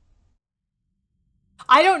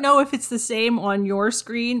 I don't know if it's the same on your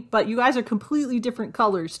screen, but you guys are completely different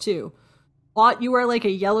colors too. Ott, you are like a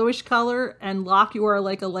yellowish color, and Locke, you are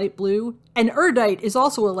like a light blue. And Erdite is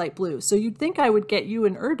also a light blue, so you'd think I would get you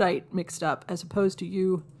and Erdite mixed up as opposed to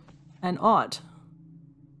you and Ott.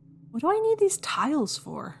 What do I need these tiles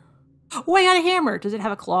for? Oh, I got a hammer. Does it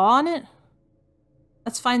have a claw on it?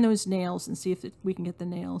 Let's find those nails and see if we can get the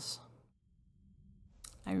nails.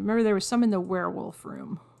 I remember there was some in the werewolf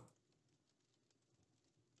room.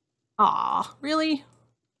 Aw, really?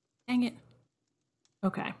 Dang it.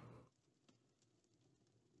 Okay.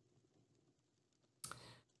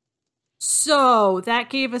 So that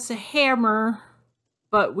gave us a hammer,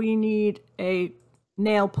 but we need a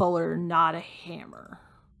nail puller, not a hammer.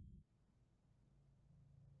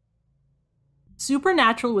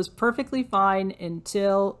 Supernatural was perfectly fine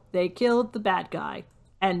until they killed the bad guy,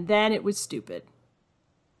 and then it was stupid.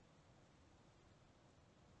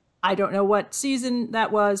 I don't know what season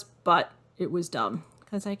that was, but it was dumb.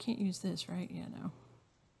 Because I can't use this, right? Yeah, no.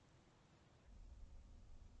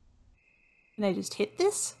 Can I just hit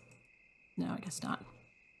this? No, I guess not.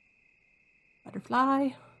 Butterfly.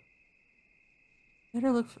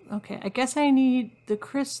 Better look for, okay, I guess I need the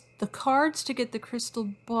cards to get the crystal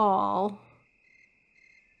ball.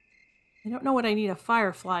 I don't know what I need a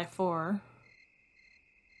firefly for.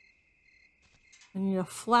 I need a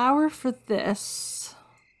flower for this.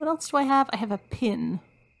 What else do I have? I have a pin.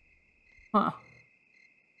 Huh.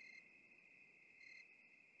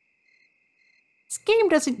 This game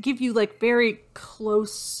doesn't give you like very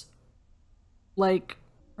close, like,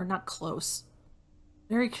 or not close,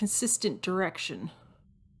 very consistent direction.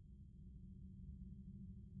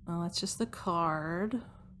 Oh, that's just the card.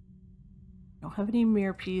 Don't have any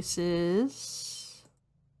mirror pieces.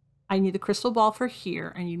 I need the crystal ball for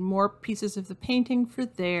here. I need more pieces of the painting for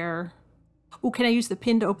there. Oh, can I use the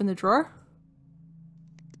pin to open the drawer?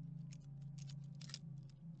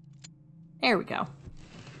 There we go.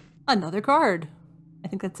 Another card. I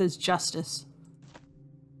think that says justice.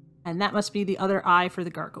 And that must be the other eye for the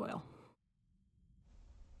gargoyle.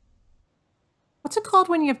 What's it called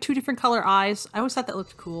when you have two different color eyes? I always thought that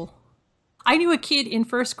looked cool. I knew a kid in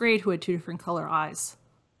first grade who had two different color eyes.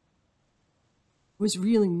 It was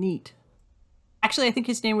really neat. Actually, I think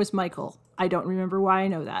his name was Michael. I don't remember why I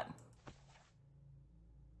know that.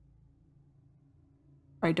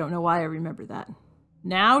 I don't know why I remember that.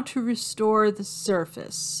 Now to restore the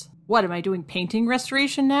surface. What, am I doing painting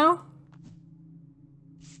restoration now?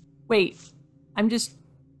 Wait, I'm just...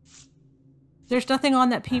 There's nothing on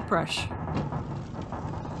that paintbrush.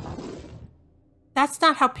 That's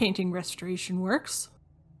not how painting restoration works.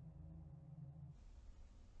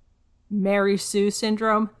 Mary Sue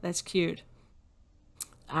syndrome? That's cute.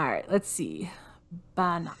 Alright, let's see.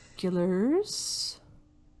 Binoculars.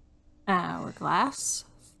 Hourglass.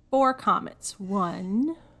 4 comets.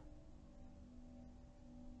 1.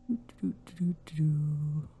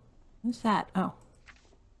 What's that? Oh.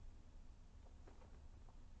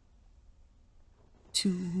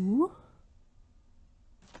 2.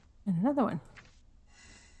 And another one.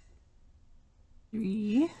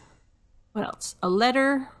 3. What else? A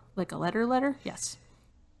letter. Like a letter? Yes.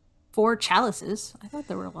 4 chalices. I thought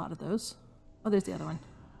there were a lot of those. Oh, there's the other one.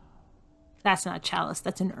 That's not a chalice.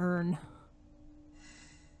 That's an urn.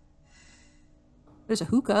 There's a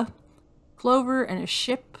hookah. Clover and a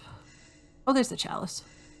ship. Oh, there's the chalice.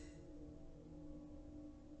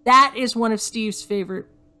 That is one of Steve's favorite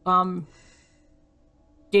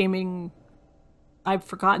gaming... I've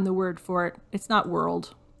forgotten the word for it. It's not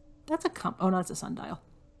world. That's a oh no, it's a sundial.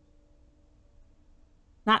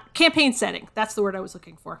 Not campaign setting. That's the word I was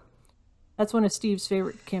looking for. That's one of Steve's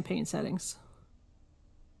favorite campaign settings.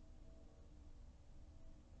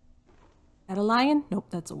 That a lion? Nope,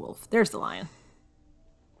 that's a wolf. There's the lion.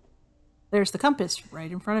 There's the compass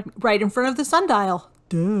right in front of me. Right in front of the sundial.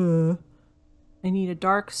 Duh. I need a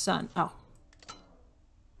dark sun. Oh.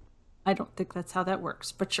 I don't think that's how that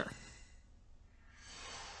works, but sure.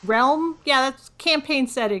 Realm? Yeah, that's campaign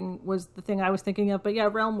setting was the thing I was thinking of, but yeah,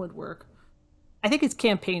 realm would work. I think it's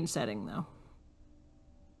campaign setting, though.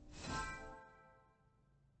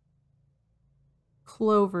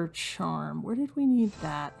 Clover charm. Where did we need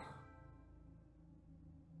that?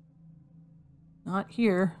 Not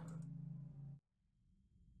here.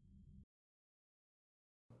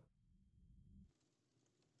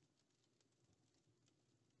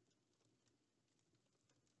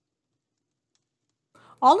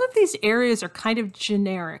 All of these areas are kind of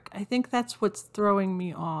generic. I think that's what's throwing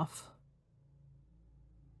me off.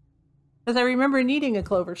 Because I remember needing a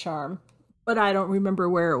clover charm, but I don't remember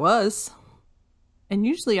where it was. And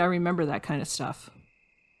usually I remember that kind of stuff.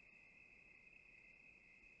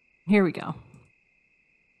 Here we go.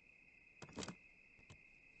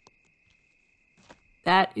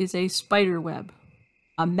 That is a spider web.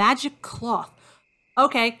 A magic cloth.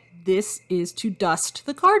 Okay, this is to dust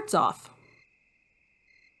the cards off.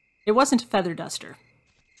 It wasn't a feather duster.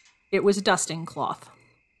 It was a dusting cloth.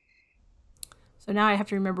 So now I have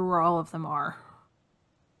to remember where all of them are.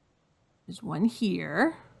 There's one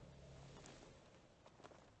here.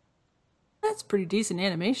 That's pretty decent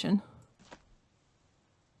animation.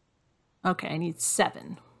 Okay, I need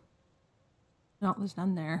 7. No, there's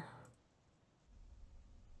none there.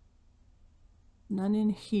 None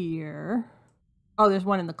in here. Oh, there's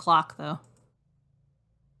one in the clock, though.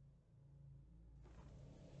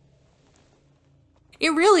 It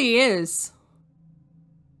really is.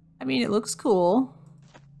 I mean, it looks cool.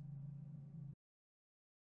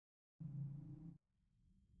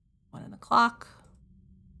 One in the clock.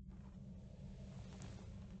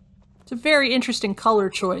 It's a very interesting color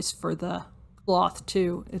choice for the cloth,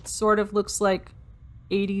 too. It sort of looks like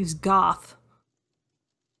 80s goth.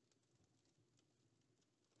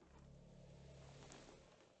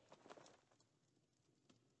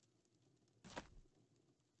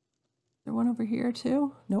 Is there one over here,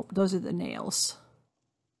 too? Nope, those are the nails.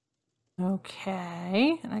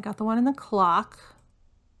 Okay, and I got the one in the clock.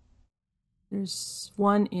 There's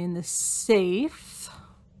one in the safe.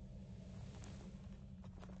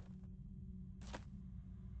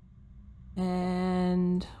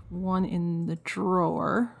 And one in the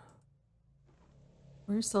drawer.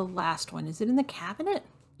 Where's the last one? Is it in the cabinet?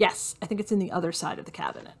 Yes, I think it's in the other side of the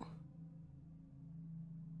cabinet.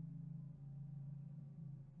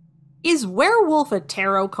 Is werewolf a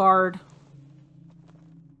tarot card?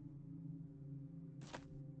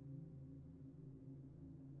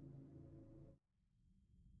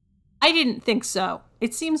 I didn't think so.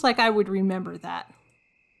 It seems like I would remember that.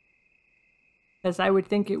 Because I would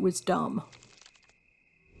think it was dumb.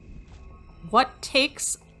 What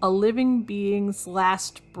takes a living being's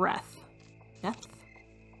last breath? Death?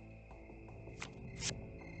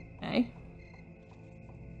 Okay.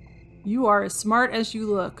 You are as smart as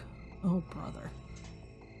you look. Oh, brother.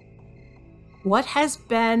 What has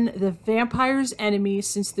been the vampire's enemy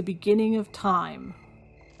since the beginning of time?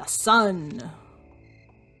 The sun.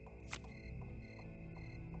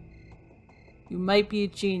 You might be a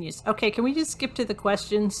genius. Okay, can we just skip to the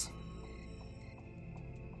questions?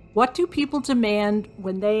 What do people demand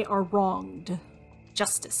when they are wronged?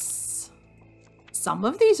 Justice. Some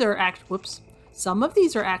of these are Some of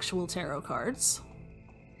these are actual tarot cards.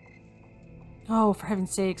 Oh, for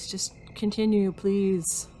heaven's sakes, just continue,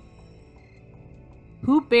 please.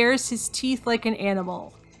 Who bears his teeth like an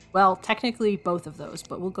animal? Well, technically both of those,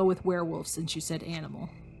 but we'll go with werewolf since you said animal.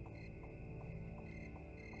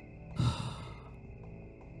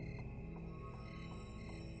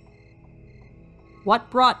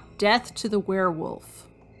 What brought death to the werewolf?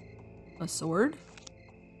 A sword?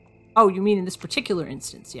 Oh, you mean in this particular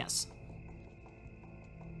instance, yes.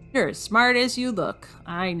 You're as smart as you look.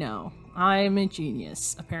 I know. I'm a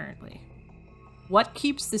genius, apparently. What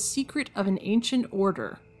keeps the secret of an ancient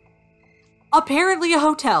order? Apparently a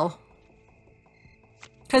hotel.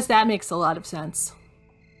 Because that makes a lot of sense.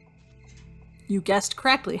 You guessed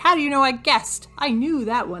correctly. How do you know I guessed? I knew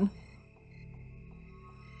that one.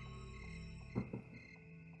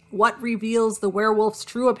 What reveals the werewolf's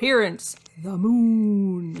true appearance? The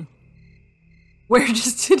moon. Where did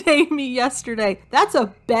today meet yesterday? That's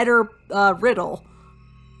a better riddle.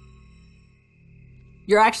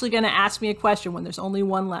 You're actually going to ask me a question when there's only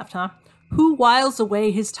one left, huh? Who whiles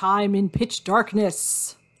away his time in pitch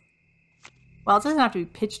darkness? Well, it doesn't have to be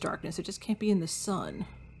pitch darkness. It just can't be in the sun.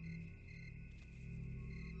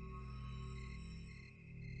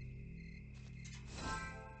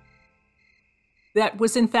 That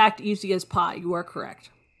was, in fact, easy as pie. You are correct.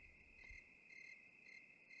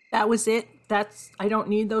 That was it. I don't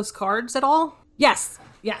need those cards at all. Yes,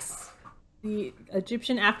 yes. The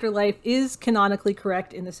Egyptian afterlife is canonically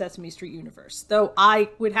correct in the Sesame Street universe. Though I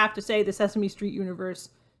would have to say the Sesame Street universe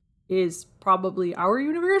is probably our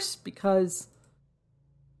universe because...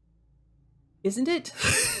 Isn't it?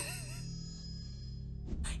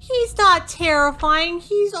 He's not terrifying.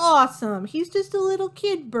 He's awesome. He's just a little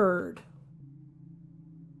kid bird.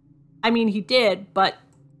 I mean, he did, but...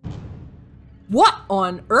 What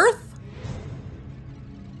on earth?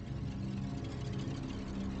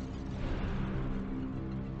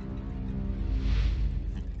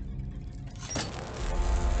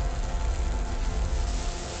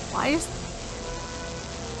 Why is...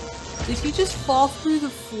 Did he just fall through the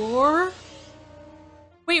floor?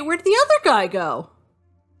 Wait, where'd the other guy go?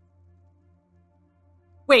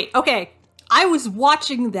 Wait, okay. I was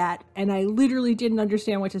watching that, and I literally didn't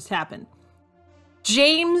understand what just happened.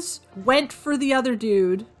 James went for the other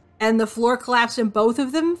dude, and the floor collapsed and both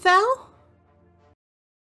of them fell?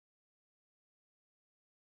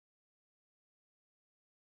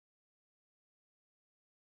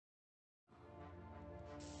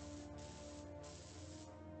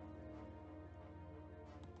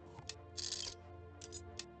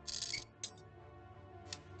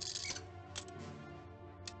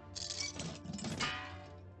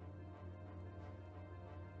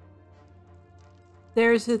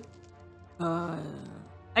 There's a...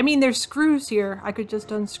 I mean, there's screws here. I could just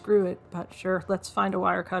unscrew it, but sure, let's find a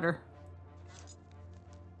wire cutter.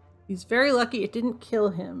 He's very lucky it didn't kill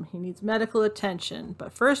him. He needs medical attention,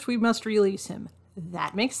 but first we must release him.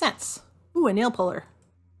 That makes sense. Ooh, a nail puller.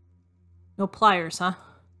 No pliers, huh?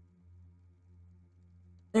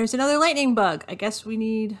 There's another lightning bug. I guess we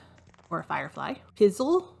need... Or a firefly.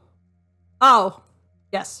 Pizzle? Oh,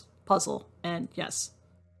 yes. Puzzle. And yes.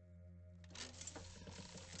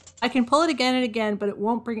 I can pull it again and again, but it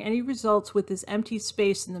won't bring any results with this empty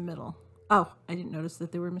space in the middle. Oh, I didn't notice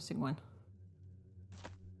that they were missing one.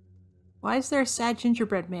 Why is there a sad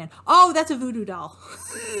gingerbread man? Oh, that's a voodoo doll.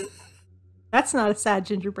 That's not a sad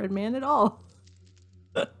gingerbread man at all.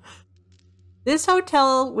 This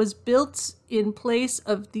hotel was built in place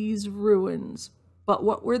of these ruins. But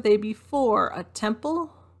what were they before? A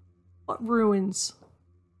temple? What ruins?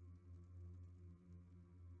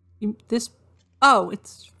 Oh,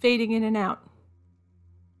 it's fading in and out.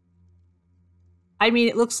 I mean,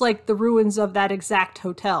 it looks like the ruins of that exact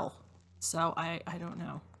hotel. So I don't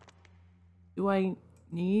know. Do I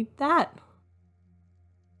need that?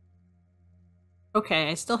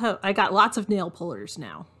 Okay, I got lots of nail pullers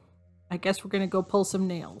now. I guess we're gonna go pull some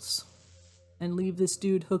nails. And leave this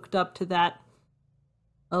dude hooked up to that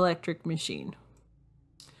electric machine.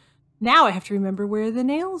 Now I have to remember where the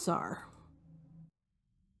nails are.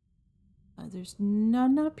 There's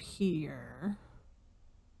none up here.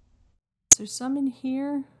 Is there some in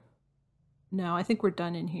here? No, I think we're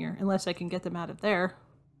done in here. Unless I can get them out of there.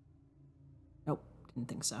 Nope, didn't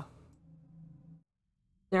think so.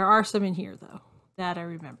 There are some in here, though. That I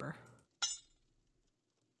remember.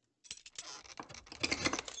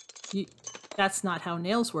 That's not how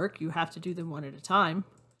nails work. You have to do them one at a time.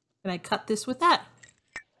 Can I cut this with that?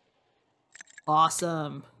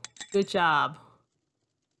 Awesome. Good job.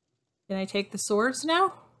 Can I take the swords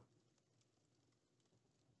now?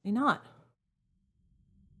 Why not?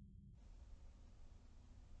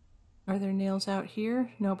 Are there nails out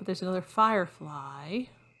here? No, but there's another firefly.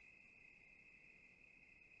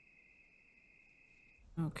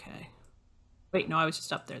 Okay. Wait, no, I was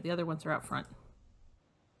just up there. The other ones are out front.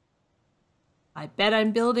 I bet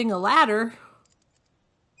I'm building a ladder.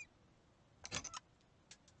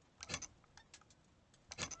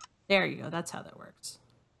 There you go. That's how that works.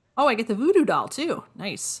 Oh, I get the voodoo doll too.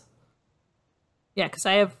 Nice. Yeah, because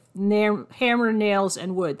I have hammer, nails,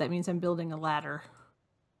 and wood. That means I'm building a ladder.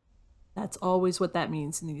 That's always what that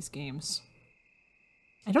means in these games.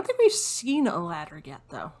 I don't think we've seen a ladder yet,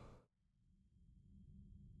 though.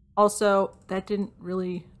 Also, that didn't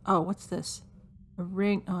really... Oh, what's this? A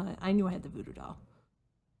ring. Oh, I knew I had the voodoo doll.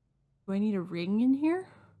 Do I need a ring in here?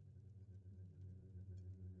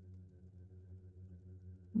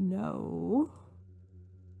 No.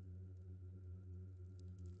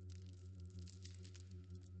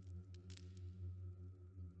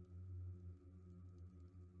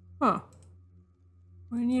 Huh.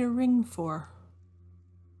 What do I need a ring for?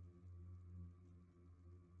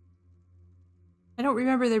 I don't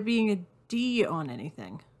remember there being a D on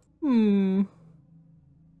anything.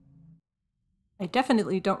 I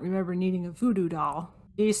definitely don't remember needing a voodoo doll.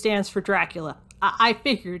 D stands for Dracula. I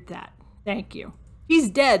figured that. Thank you.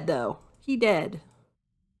 He's dead, though. He dead.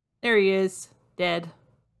 There he is. Dead.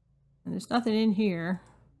 And there's nothing in here.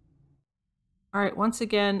 Alright, once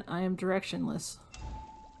again, I am directionless.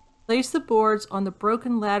 Place the boards on the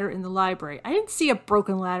broken ladder in the library. I didn't see a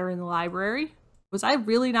broken ladder in the library. Was I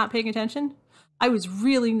really not paying attention? I was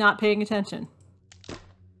really not paying attention.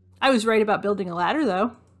 I was right about building a ladder,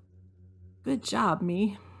 though. Good job,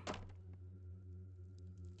 me.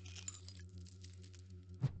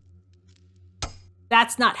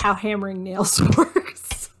 That's not how hammering nails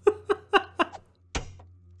works.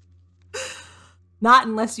 Not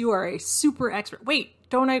unless you are a super expert. Wait,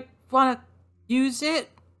 don't I want to use it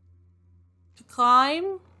to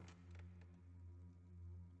climb?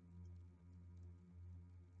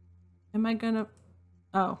 Am I gonna...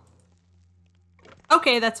 Oh.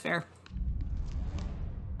 Okay, that's fair.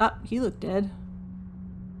 Oh, he looked dead.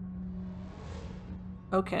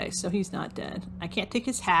 Okay, so he's not dead. I can't take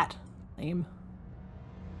his hat. Lame.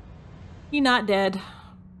 He not dead.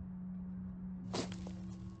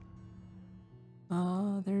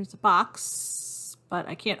 There's a box, but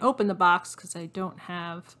I can't open the box because I don't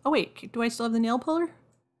have... Oh wait, do I still have the nail puller?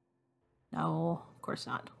 No, of course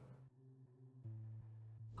not.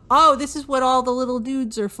 Oh, this is what all the little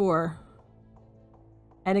dudes are for.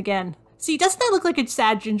 And again, see, doesn't that look like a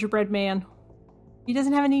sad gingerbread man? He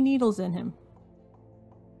doesn't have any needles in him.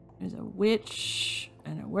 There's a witch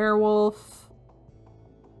and a werewolf.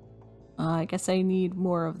 I guess I need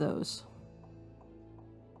more of those.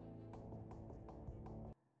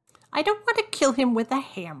 I don't want to kill him with a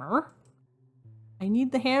hammer. I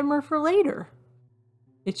need the hammer for later.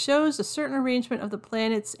 It shows a certain arrangement of the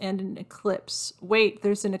planets and an eclipse. Wait,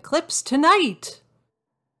 there's an eclipse tonight!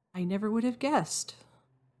 I never would have guessed.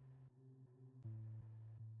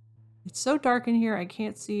 It's so dark in here I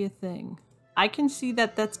can't see a thing. I can see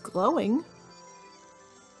that that's glowing.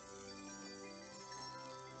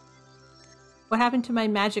 What happened to my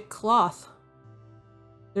magic cloth?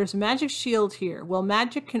 There's a magic shield here. Well,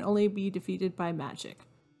 magic can only be defeated by magic.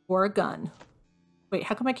 Or a gun. Wait,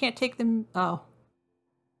 how come I can't take them? Oh.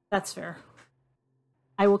 That's fair.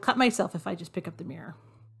 I will cut myself if I just pick up the mirror.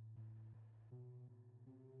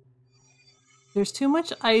 There's too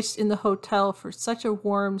much ice in the hotel for such a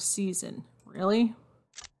warm season. Really?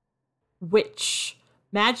 Witch.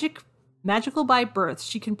 Magical by birth.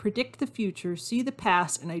 She can predict the future, see the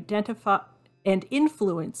past, and identify and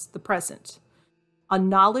influence the present. A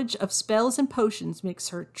knowledge of spells and potions makes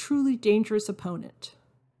her a truly dangerous opponent.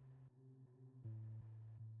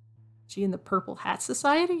 She in the Purple Hat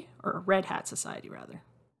Society? Or a Red Hat Society, rather.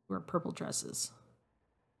 Wear purple dresses.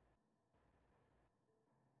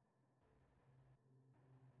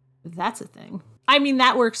 That's a thing. I mean,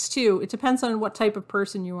 that works too. It depends on what type of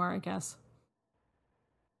person you are, I guess.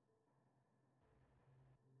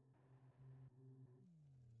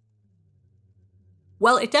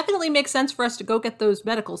 Well, it definitely makes sense for us to go get those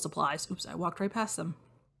medical supplies. Oops, I walked right past them.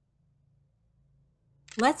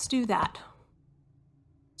 Let's do that.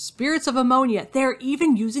 Spirits of ammonia. They're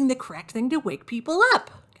even using the correct thing to wake people up.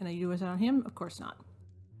 Can I use it on him? Of course not.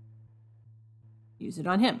 Use it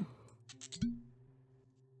on him.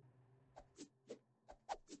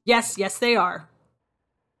 Yes, yes they are.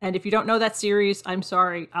 And if you don't know that series, I'm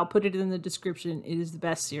sorry. I'll put it in the description. It is the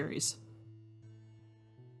best series.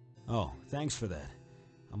 Oh, thanks for that.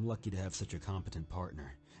 I'm lucky to have such a competent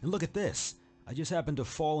partner. And look at this! I just happened to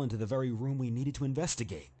fall into the very room we needed to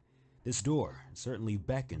investigate. This door certainly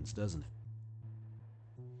beckons, doesn't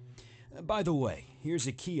it? By the way, here's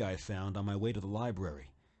a key I found on my way to the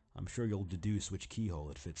library. I'm sure you'll deduce which keyhole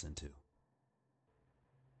it fits into.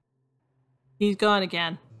 He's gone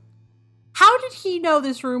again. How did he know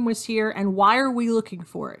this room was here, and why are we looking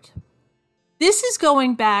for it? This is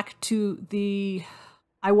going back to the,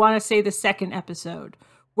 I want to say the second episode,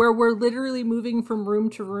 where we're literally moving from room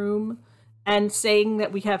to room and saying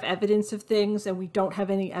that we have evidence of things and we don't have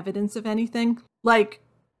any evidence of anything. Like,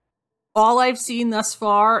 all I've seen thus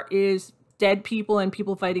far is dead people and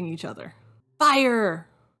people fighting each other. Fire!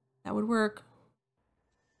 That would work.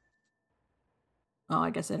 Oh, I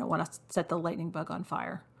guess I don't want to set the lightning bug on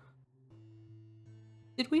fire.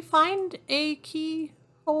 Did we find a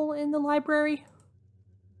keyhole in the library?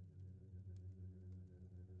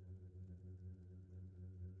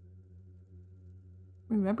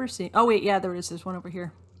 Remember seeing... Oh, wait, yeah, there is. There's one over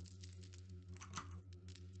here.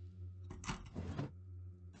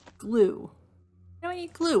 Glue. No, I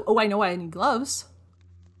need glue. Oh, I know why I need gloves.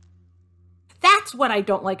 That's what I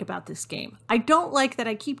don't like about this game. I don't like that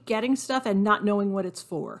I keep getting stuff and not knowing what it's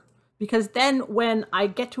for. Because then when I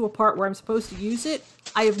get to a part where I'm supposed to use it,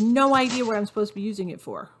 I have no idea what I'm supposed to be using it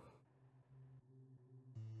for.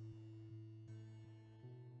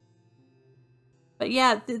 But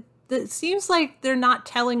yeah, it seems like they're not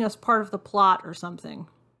telling us part of the plot or something.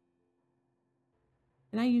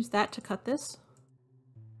 Can I use that to cut this?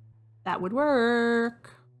 That would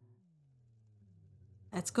work.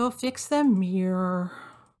 Let's go fix the mirror.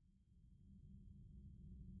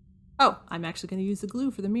 Oh, I'm actually going to use the glue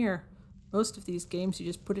for the mirror. Most of these games, you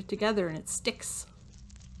just put it together and it sticks.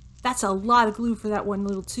 That's a lot of glue for that one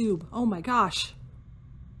little tube. Oh my gosh.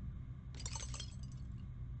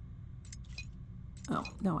 Oh,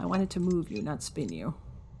 no, I wanted to move you, not spin you.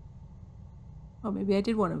 Oh, maybe I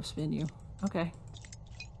did want to spin you. Okay.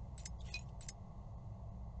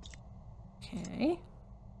 Okay.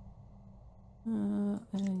 And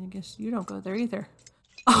I guess you don't go there either.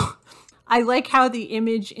 Oh, I like how the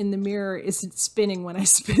image in the mirror isn't spinning when I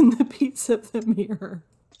spin the piece of the mirror.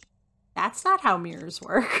 That's not how mirrors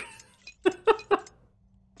work.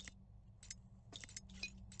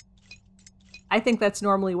 I think that's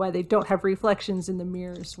normally why they don't have reflections in the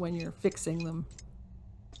mirrors when you're fixing them.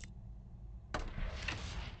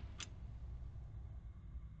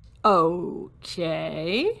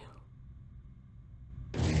 Okay.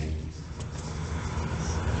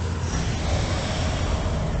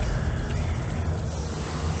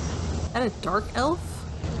 Is that a dark elf?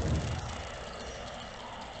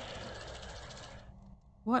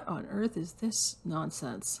 What on earth is this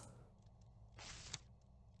nonsense?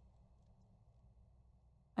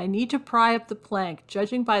 I need to pry up the plank.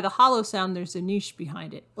 Judging by the hollow sound, there's a niche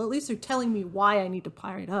behind it. Well, at least they're telling me why I need to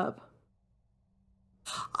pry it up.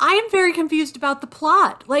 I am very confused about the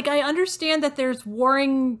plot. Like, I understand that there's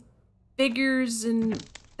warring figures and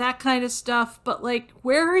that kind of stuff, but like,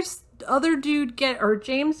 where is the other dude or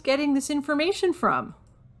James getting this information from?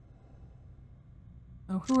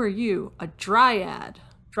 Oh, who are you? A dryad.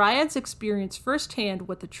 Dryads experience firsthand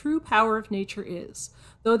what the true power of nature is.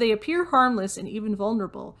 Though they appear harmless and even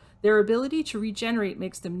vulnerable, their ability to regenerate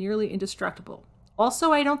makes them nearly indestructible.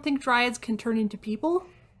 Also, I don't think dryads can turn into people.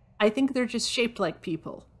 I think they're just shaped like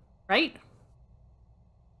people, right?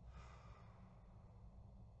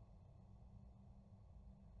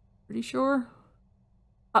 Pretty sure.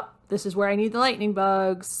 Oh, this is where I need the lightning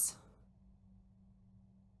bugs.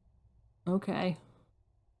 Okay.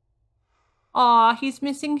 Aw, he's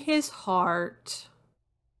missing his heart.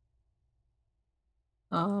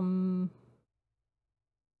 A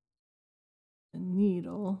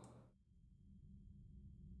needle.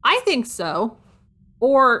 I think so.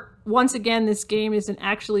 Or, once again, this game isn't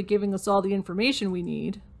actually giving us all the information we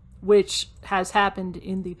need, which has happened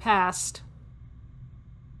in the past.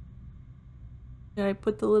 Did I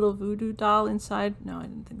put the little voodoo doll inside? No, I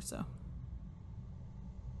didn't think so.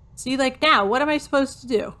 See, like now, what am I supposed to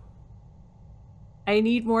do? I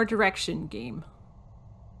need more direction, game.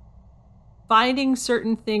 Finding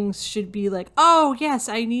certain things should be like, oh yes,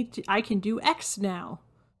 I can do X now.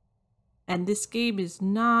 And this game is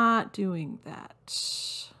not doing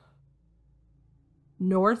that.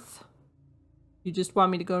 North? You just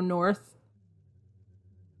want me to go north?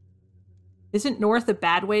 Isn't north a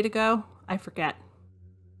bad way to go? I forget.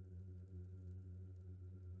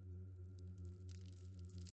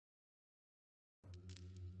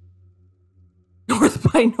 North.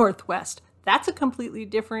 by Northwest. That's a completely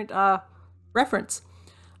different reference.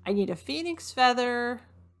 I need a phoenix feather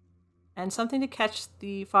and something to catch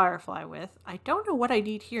the firefly with. I don't know what I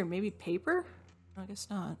need here. Maybe paper? I guess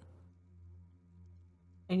not.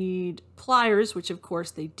 I need pliers, which of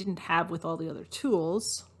course they didn't have with all the other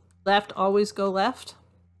tools. Left, always go left.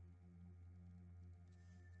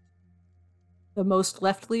 The most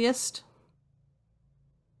leftliest.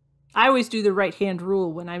 I always do the right hand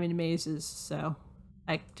rule when I'm in mazes, so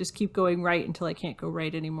I just keep going right until I can't go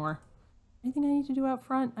right anymore. Anything I need to do out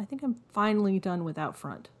front? I think I'm finally done with out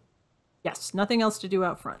front. Yes, nothing else to do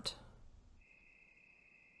out front.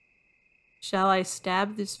 Shall I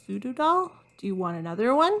stab this voodoo doll? Do you want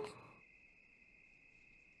another one?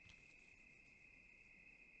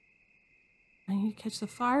 I need to catch the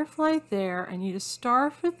firefly there. I need a star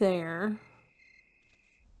for there.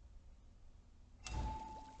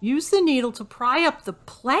 Use the needle to pry up the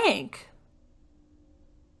plank.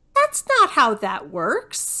 That's not how that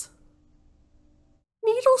works.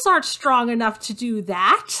 Needles aren't strong enough to do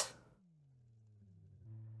that.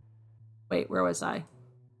 Wait, where was I?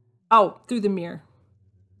 Oh, through the mirror.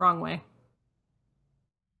 Wrong way.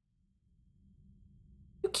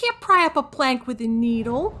 You can't pry up a plank with a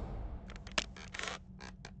needle.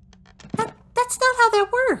 That's not how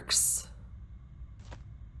that works.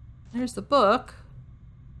 There's the book.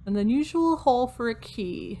 An unusual hole for a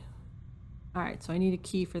key. Alright, so I need a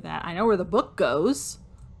key for that. I know where the book goes.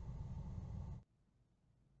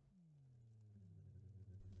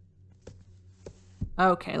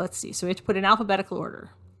 Okay, let's see. So we have to put in alphabetical order.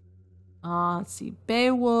 Let's see.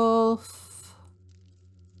 Beowulf.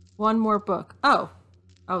 One more book. Oh,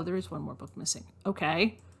 there is one more book missing.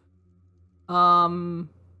 Okay. I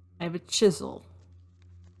have a chisel.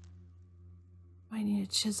 What do I need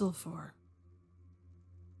a chisel for?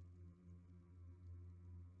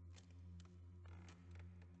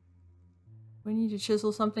 We need to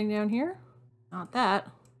chisel something down here? Not that.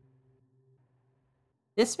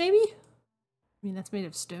 This maybe? I mean, that's made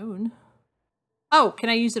of stone. Oh, can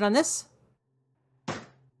I use it on this?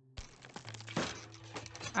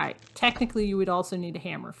 Alright, technically you would also need a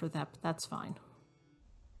hammer for that, but that's fine.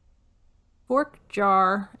 Fork,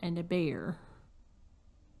 jar, and a bear.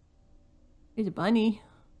 There's a bunny.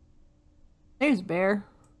 There's a bear.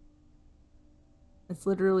 It's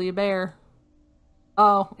literally a bear.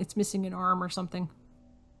 Oh, it's missing an arm or something.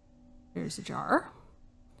 There's a jar.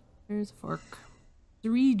 There's a fork.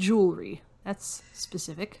 3 jewelry. That's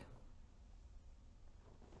specific.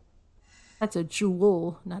 That's a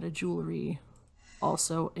jewel, not a jewelry.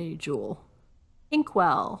 Also a jewel.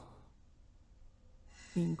 Inkwell.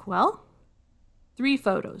 Inkwell. 3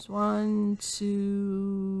 photos. 1,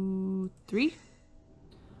 2, 3.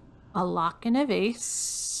 A lock and a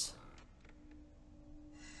vase.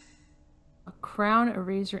 A crown, a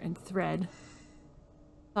razor, and thread.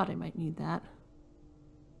 Thought I might need that.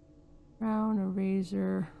 Crown, a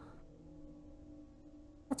razor.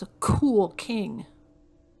 That's a cool king.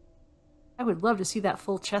 I would love to see that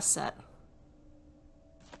full chess set.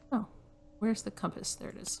 Oh, where's the compass? There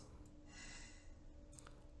it is.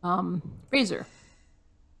 Razor.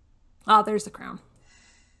 Ah, there's the crown.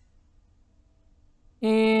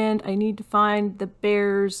 And I need to find the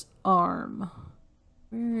bear's arm.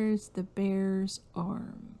 Where's the bear's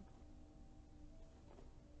arm?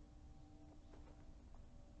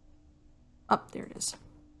 Up, there it is.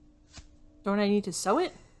 Don't I need to sew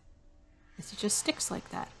it? It just sticks like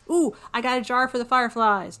that. Ooh, I got a jar for the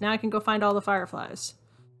fireflies. Now I can go find all the fireflies.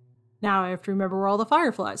 Now I have to remember where all the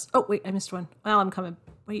fireflies. Oh, wait, I missed one. Well, I'm coming.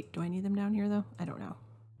 Wait, do I need them down here, though? I don't know.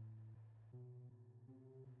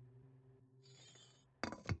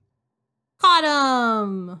 Caught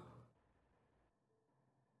 'em!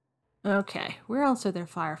 Okay, where else are there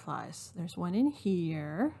fireflies? There's one in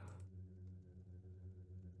here.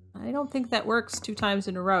 I don't think that works 2 times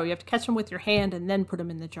in a row. You have to catch them with your hand and then put them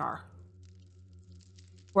in the jar.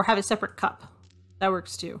 Or have a separate cup. That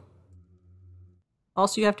works too.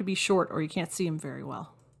 Also, you have to be short or you can't see them very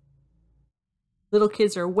well. Little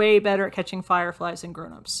kids are way better at catching fireflies than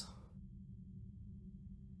grown-ups.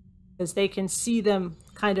 Because they can see them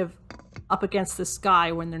kind of up against the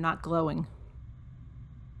sky when they're not glowing.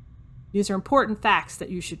 These are important facts that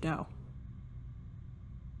you should know.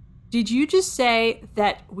 Did you just say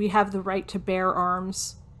that we have the right to bear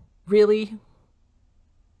arms? Really?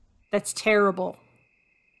 That's terrible.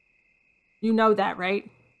 You know that, right?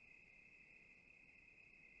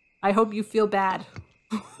 I hope you feel bad.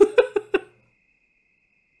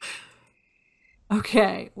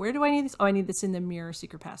 Okay, where do I need this? Oh, I need this in the mirror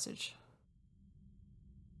secret passage.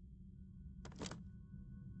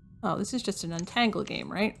 Oh, this is just an untangle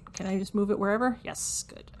game, right? Can I just move it wherever? Yes,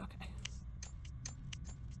 good. Okay.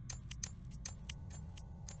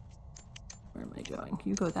 Where am I going?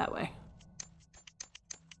 You go that way.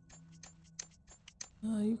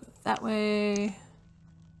 You go that way.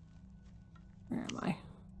 Where am I?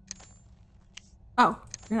 Oh,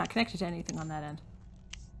 you're not connected to anything on that end.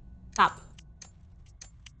 Stop.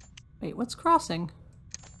 Wait, what's crossing?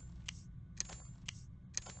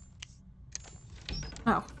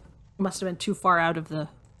 Oh, it must have been too far out of the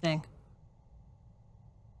thing.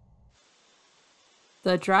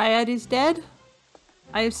 The Dryad is dead,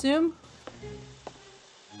 I assume?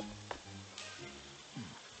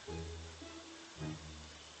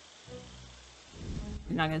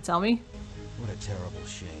 You're not gonna tell me? What a terrible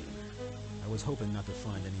shame. I was hoping not to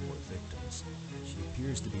find any more victims. She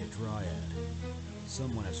appears to be a Dryad.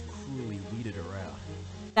 Someone has cruelly weeded her out.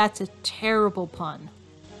 That's a terrible pun.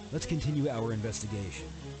 Let's continue our investigation.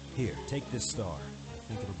 Here, take this star. I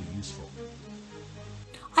think it'll be useful.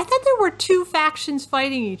 I thought there were two factions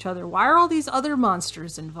fighting each other. Why are all these other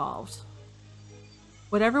monsters involved?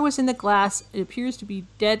 Whatever was in the glass, it appears to be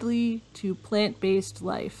deadly to plant-based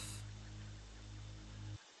life.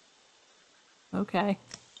 Okay.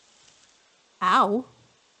 Ow.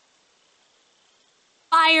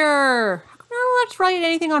 Fire! How come I don't let's write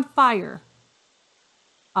anything on fire?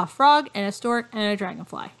 A frog and a stork and a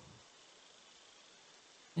dragonfly.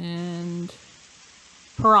 And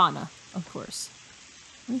piranha, of course.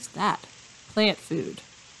 What is that? Plant food.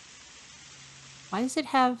 Why does it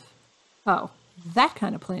have... Oh, that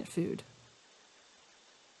kind of plant food.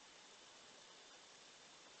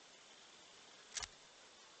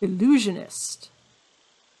 Illusionist.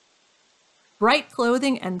 Bright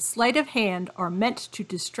clothing and sleight of hand are meant to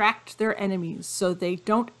distract their enemies so they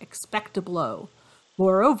don't expect a blow.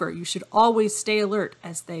 Moreover, you should always stay alert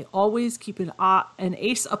as they always keep an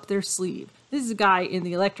ace up their sleeve. This is a guy in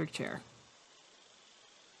the electric chair.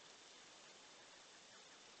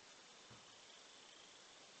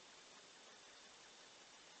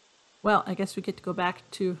 Well, I guess we get to go back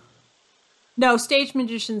to... No, stage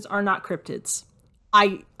magicians are not cryptids.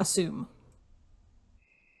 I assume.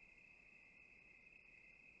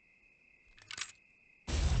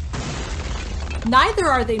 Neither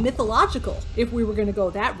are they mythological, if we were going to go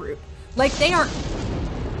that route. Like, they aren't...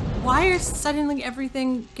 Why is suddenly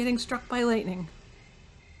everything getting struck by lightning?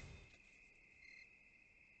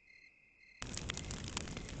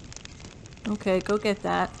 Okay, go get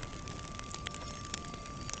that.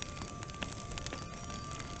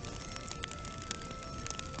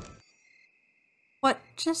 What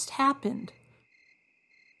just happened?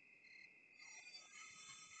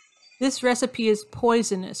 This recipe is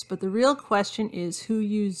poisonous, but the real question is who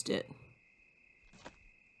used it?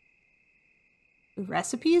 The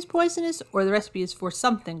recipe is poisonous, or the recipe is for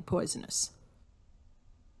something poisonous?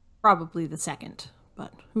 Probably the second,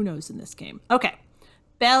 but who knows in this game. Okay.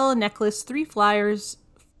 Bell, necklace, 3 flowers,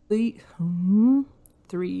 3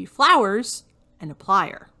 flowers, and a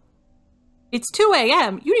plier. It's 2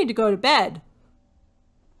 a.m. You need to go to bed.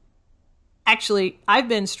 Actually, I've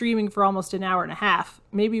been streaming for almost an hour and a half.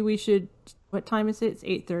 Maybe we should... What time is it? It's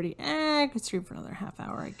 8:30. I could stream for another half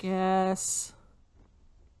hour, I guess.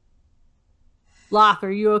 Locke,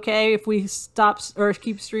 are you okay if we stop or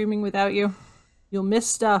keep streaming without you? You'll miss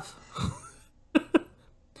stuff.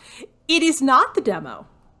 It is not the demo.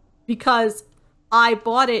 Because I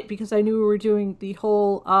bought it because I knew we were doing the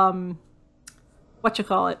whole...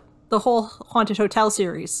 the whole Haunted Hotel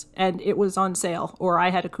series, and it was on sale, or I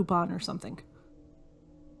had a coupon or something.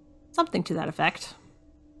 Something to that effect.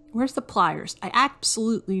 Where's the pliers? I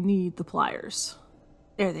absolutely need the pliers.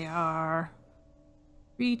 There they are.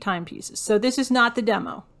 3 timepieces. So this is not the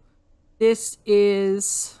demo. This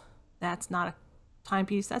is... That's not a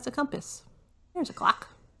timepiece, that's a compass. There's a clock.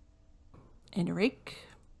 And a rake.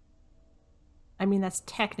 I mean, that's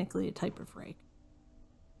technically a type of rake.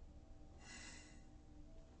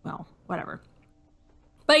 Well, whatever.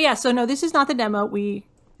 But yeah, so no, this is not the demo.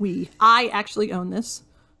 I actually own this.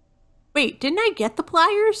 Wait, didn't I get the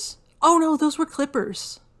pliers? Oh no, those were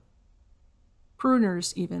clippers.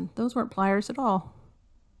 Pruners, even. Those weren't pliers at all.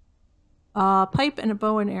 Pipe and a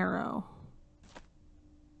bow and arrow.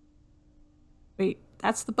 Wait,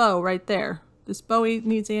 that's the bow right there. This bow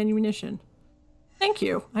needs ammunition. Thank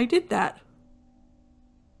you, I did that.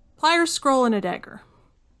 Pliers, scroll, and a dagger.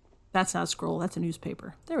 That's not a scroll, that's a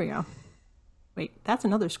newspaper. There we go. Wait, that's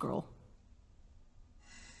another scroll.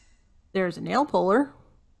 There's a nail puller.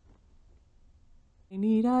 I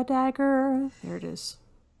need a dagger. There it is.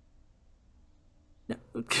 No.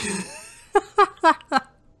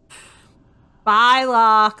 Bye,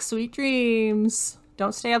 Locke. Sweet dreams.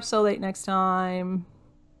 don't stay up so late next time.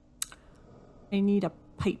 I need a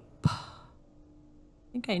pipe. I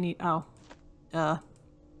think I need... Oh.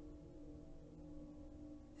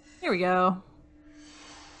 Here we go.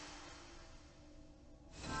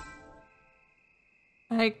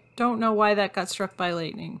 I don't know why that got struck by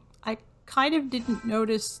lightning. I kind of didn't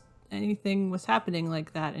notice anything was happening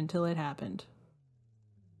like that until it happened.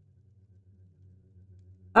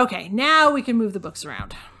 Okay, now we can move the books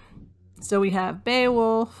around. So we have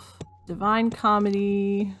Beowulf, Divine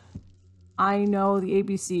Comedy, I know the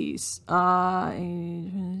ABCs.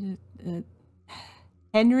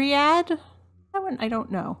 Henriad? That one I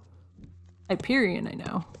don't know. Hyperion I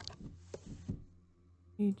know.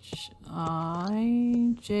 H-I-J-K-L.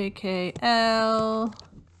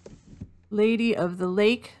 Lady of the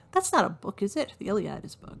Lake. That's not a book, is it? The Iliad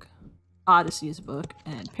is a book. Odyssey is a book.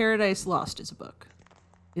 And Paradise Lost is a book.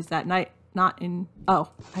 Is that not in... Oh,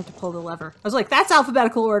 I have to pull the lever. I was like, that's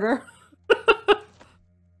alphabetical order.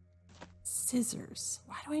 Scissors.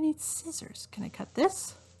 Why do I need scissors? Can I cut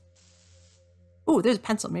this? Oh, there's a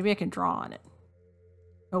pencil. Maybe I can draw on it.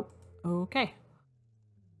 Oh, okay.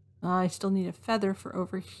 I still need a feather for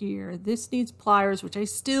over here. This needs pliers, which I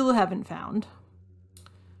still haven't found.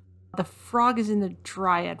 The frog is in the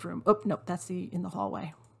dryad room. Oh, no, that's in the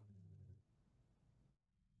hallway.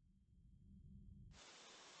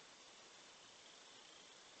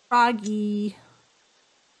 Froggy.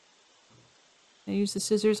 Can I use the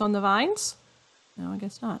scissors on the vines? No, I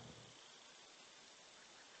guess not.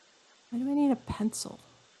 Why do I need a pencil?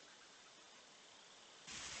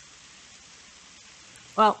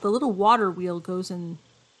 Well, the little water wheel goes in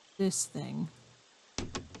this thing.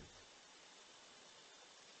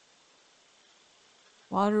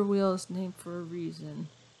 Water wheel is named for a reason.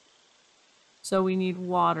 So we need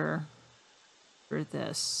water for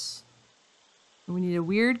this. And we need a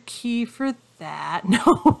weird key for that.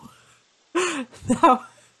 No.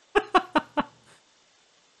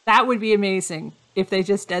 That would be amazing if they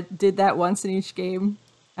just did that once in each game.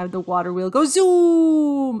 Have the water wheel go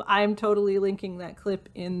zoom! I'm totally linking that clip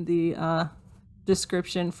in the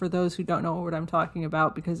description for those who don't know what I'm talking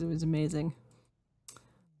about because it was amazing.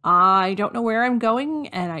 I don't know where I'm going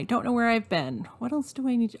and I don't know where I've been. What else do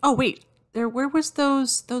I need to... Oh, wait. Where was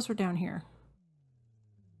those? Those were down here.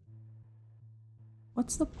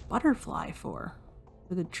 What's the butterfly for?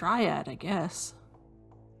 For the dryad, I guess.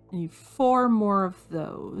 I need 4 more of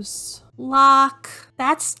those. Lock.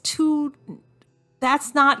 That's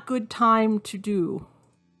not good time to do.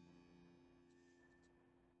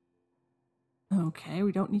 Okay,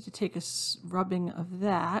 we don't need to take a rubbing of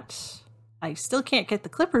that. I still can't get the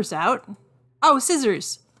clippers out. Oh,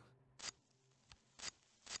 scissors.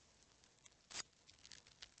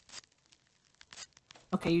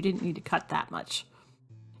 Okay, you didn't need to cut that much.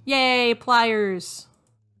 Yay, pliers.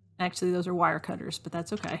 Actually, those are wire cutters, but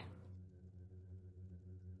that's okay.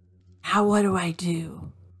 Now what do I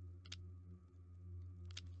do?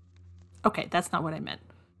 Okay, that's not what I meant.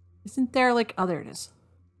 Isn't there like... Oh, there it is.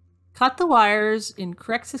 Cut the wires in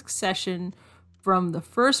correct succession from the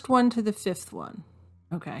first one to the 5th one.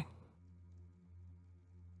 Okay.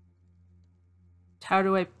 How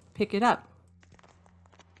do I pick it up?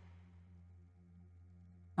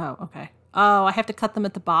 Oh, okay. Oh, I have to cut them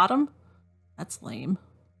at the bottom? That's lame.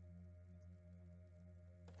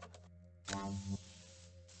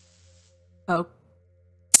 Oh.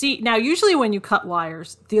 See, now usually when you cut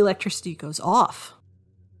wires, the electricity goes off.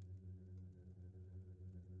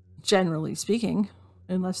 Generally speaking.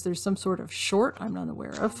 Unless there's some sort of short I'm not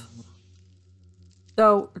aware of.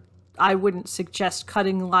 Though, I wouldn't suggest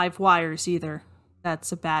cutting live wires either.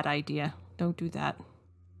 That's a bad idea. Don't do that.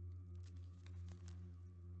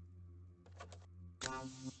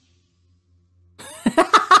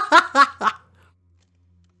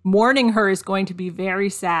 Mourning her is going to be very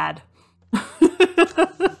sad.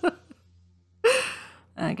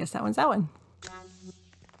 I guess that one's that one.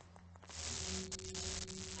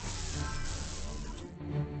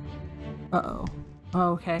 Uh-oh.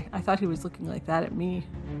 Oh, okay. I thought he was looking like that at me.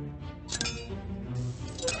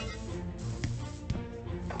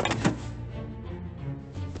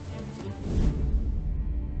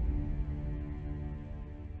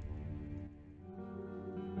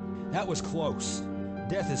 That was close.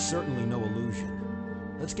 Death is certainly no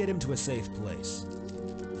illusion. Let's get him to a safe place.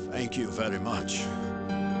 Thank you very much.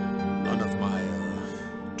 None of my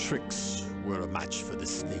tricks were a match for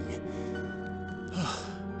this thing.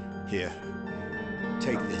 Here,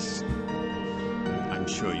 take this. I'm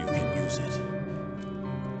sure you can use it.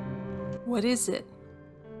 What is it?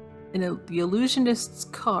 The illusionist's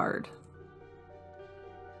card.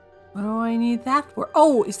 What do I need that for?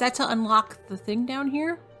 Oh, is that to unlock the thing down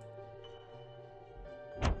here?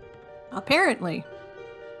 Apparently.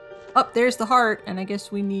 Oh, there's the heart, and I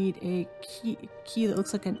guess we need a key that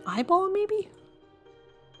looks like an eyeball, maybe?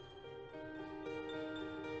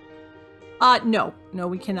 No. No,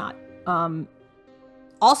 we cannot.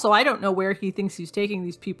 Also, I don't know where he thinks he's taking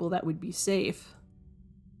these people that would be safe.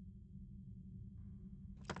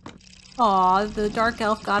 Aw, the dark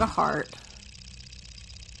elf got a heart.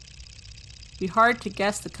 Be hard to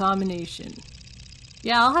guess the combination.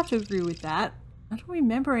 Yeah, I'll have to agree with that. I don't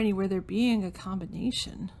remember anywhere there being a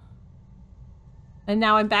combination. And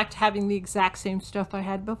now I'm back to having the exact same stuff I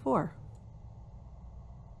had before.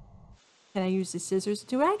 Can I use the scissors?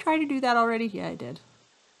 Did I try to do that already? Yeah, I did.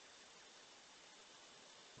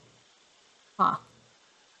 Huh.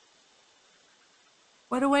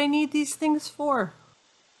 What do I need these things for?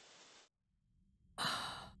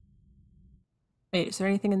 Wait, is there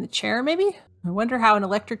anything in the chair, maybe? I wonder how an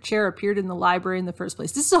electric chair appeared in the library in the first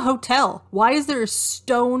place. This is a hotel. Why is there a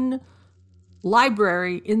stone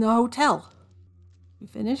library in the hotel? We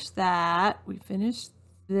finished that. We finished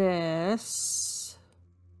this.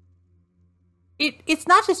 It's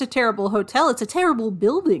not just a terrible hotel, it's a terrible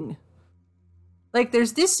building. Like,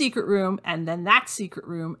 there's this secret room, and then that secret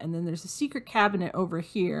room, and then there's a secret cabinet over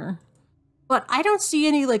here. But I don't see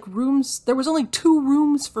any, like, rooms. There was only 2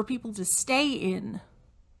 rooms for people to stay in.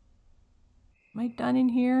 Am I done in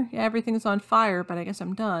here? Yeah, everything's on fire, but I guess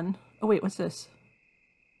I'm done. Oh, wait, what's this?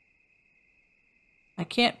 I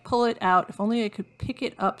can't pull it out. If only I could pick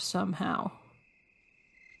it up somehow.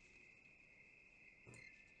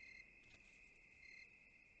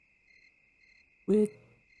 With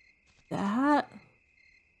that?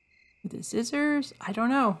 With the scissors? I don't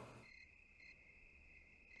know.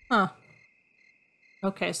 Huh.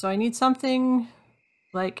 Okay, so I need something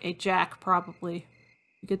like a jack, probably,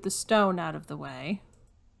 to get the stone out of the way.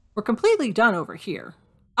 We're completely done over here.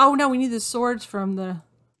 Oh no, we need the swords from the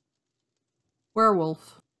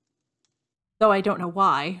werewolf. Though I don't know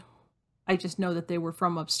why. I just know that they were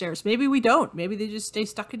from upstairs. Maybe we don't. Maybe they just stay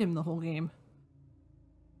stuck in him the whole game.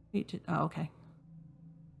 Oh, okay.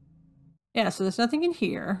 Yeah, so there's nothing in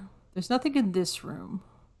here. There's nothing in this room.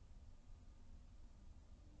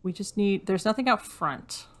 We just need... There's nothing out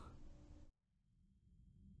front.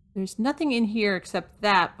 There's nothing in here except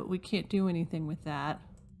that, but we can't do anything with that.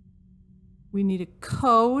 We need a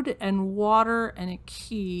code and water and a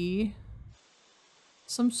key.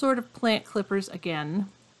 Some sort of plant clippers again.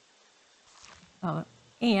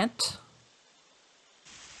 Ant.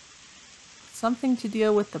 Something to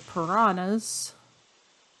deal with the piranhas.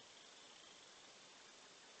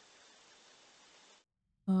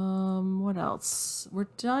 What else? We're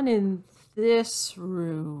done in this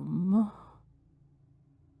room.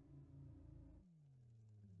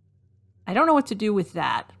 I don't know what to do with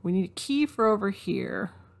that. We need a key for over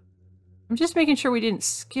here. I'm just making sure we didn't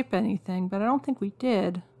skip anything, but I don't think we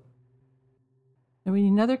did. And we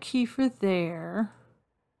need another key for there.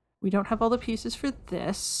 We don't have all the pieces for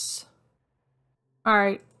this.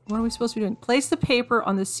 Alright, what are we supposed to be doing? Place the paper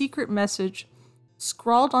on the secret message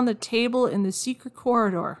scrawled on the table in the secret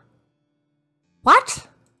corridor. What?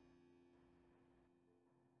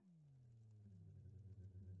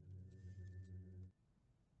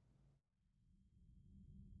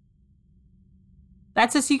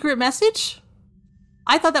 That's a secret message?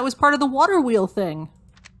 I thought that was part of the water wheel thing.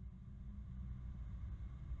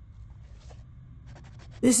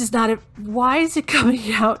 This is not it. Why is it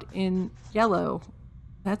coming out in yellow?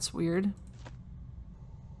 That's weird.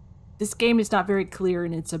 This game is not very clear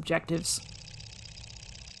in its objectives.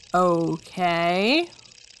 Okay.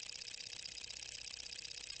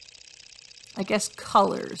 I guess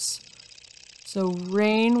colors. So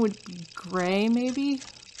rain would be gray, maybe?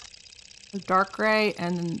 Or dark gray,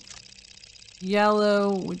 and then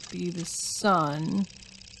yellow would be the sun.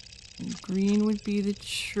 And green would be the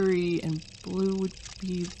tree, and blue would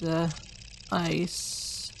be the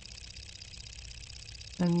ice.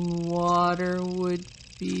 And water would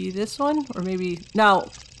be this one? Or maybe... No,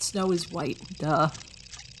 snow is white. Duh.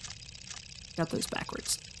 Got those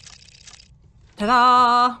backwards.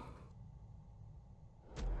 Ta-da!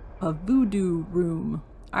 A voodoo room.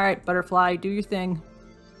 Alright, butterfly, do your thing.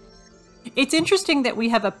 It's interesting that we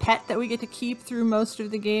have a pet that we get to keep through most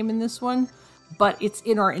of the game in this one, but it's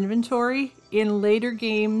in our inventory. In later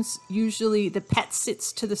games, usually the pet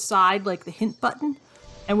sits to the side like the hint button,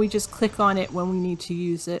 and we just click on it when we need to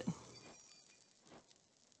use it.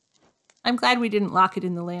 I'm glad we didn't lock it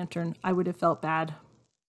in the lantern. I would have felt bad.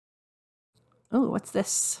 Oh, what's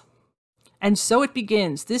this? And so it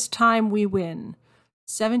begins. This time we win.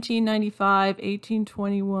 1795,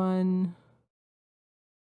 1821.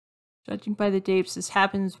 Judging by the dates, this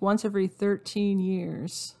happens once every 13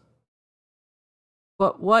 years.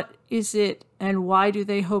 But what is it and why do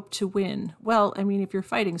they hope to win? Well, I mean, if you're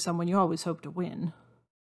fighting someone, you always hope to win.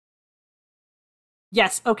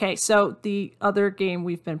 Yes, okay, so the other game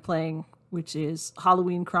we've been playing, which is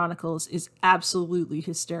Halloween Chronicles, is absolutely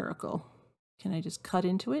hysterical. Can I just cut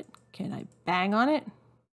into it? Can I bang on it?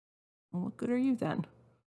 Well, what good are you then?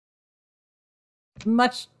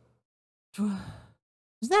 Much... Isn't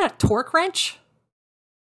that a torque wrench?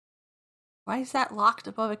 Why is that locked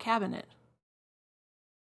above a cabinet?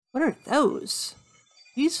 What are those?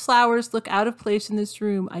 These flowers look out of place in this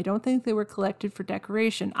room. I don't think they were collected for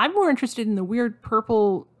decoration. I'm more interested in the weird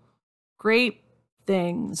purple grape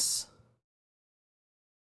things.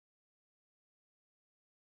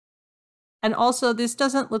 And also, this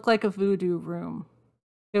doesn't look like a voodoo room.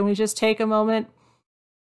 Can we just take a moment?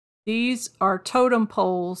 These are totem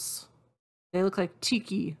poles. They look like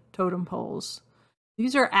tiki totem poles.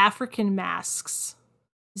 These are African masks.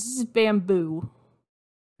 This is bamboo.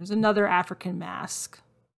 There's another African mask.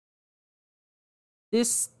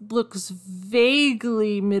 This looks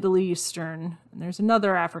vaguely Middle Eastern. And there's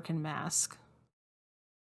another African mask.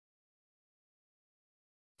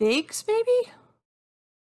 Figs, maybe?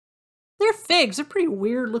 They're figs. They're pretty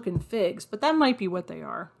weird looking figs, but that might be what they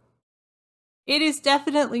are. It is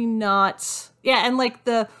definitely not... Yeah, and like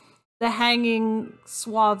the hanging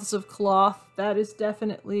swaths of cloth, that is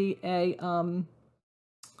definitely a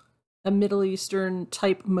Middle Eastern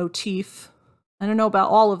type motif. I don't know about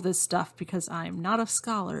all of this stuff because I'm not a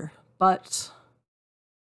scholar, but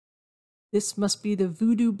this must be the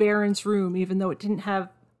Voodoo Baron's room, even though it didn't have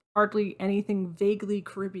hardly anything vaguely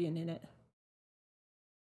Caribbean in it.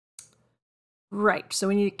 Right, so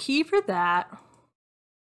we need a key for that.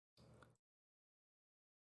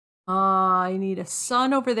 I need a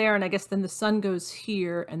sun over there, and I guess then the sun goes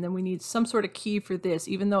here, and then we need some sort of key for this,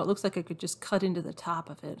 even though it looks like I could just cut into the top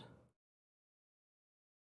of it.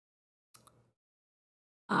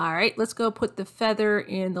 All right, let's go put the feather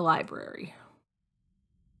in the library.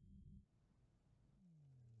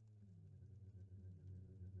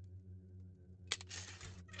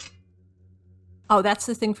 Oh, that's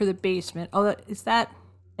the thing for the basement. Oh, is that?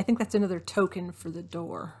 I think that's another token for the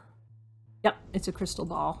door. Yep, it's a crystal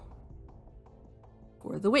ball.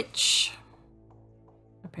 For the witch.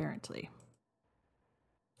 Apparently.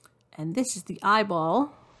 And this is the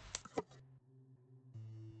eyeball.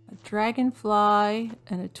 A dragonfly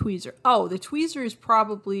and a tweezer. Oh, the tweezer is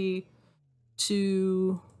probably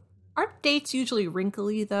to... Aren't dates usually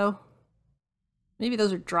wrinkly, though? Maybe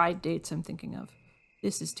those are dried dates I'm thinking of.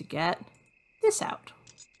 This is to get this out.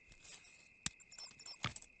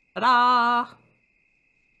 Ta-da!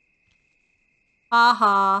 Ha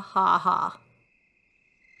ha ha ha.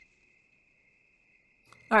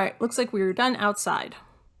 Alright, looks like we were done outside.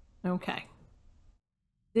 Okay.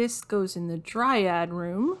 This goes in the dryad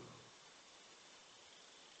room.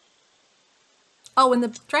 Oh, and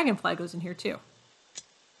the dragonfly goes in here too.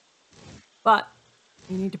 But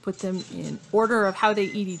we need to put them in order of how they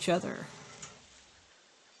eat each other.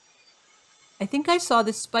 I think I saw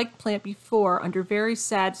this spike plant before under very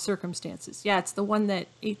sad circumstances. Yeah, it's the one that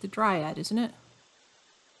ate the dryad, isn't it?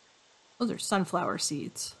 Those are sunflower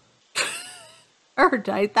seeds.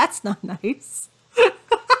 Erudite, that's not nice.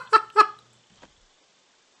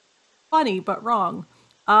 Funny, but wrong.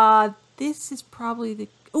 This is probably the...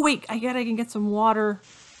 Oh, wait, I can get some water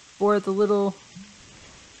for the little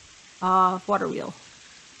water wheel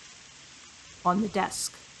on the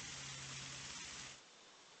desk.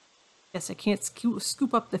 Yes, I can't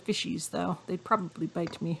scoop up the fishies, though. They'd probably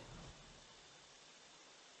bite me.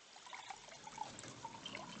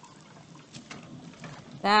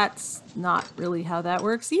 That's not really how that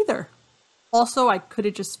works either. Also, I could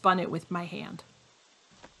have just spun it with my hand.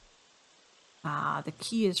 The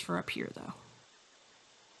key is for up here, though.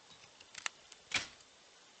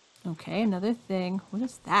 Okay, another thing. What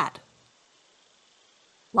is that?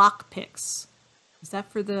 Lock picks. Is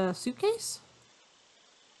that for the suitcase?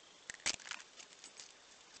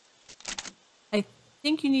 I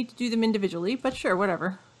think you need to do them individually, but sure,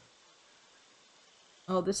 whatever.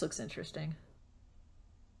 Oh, this looks interesting.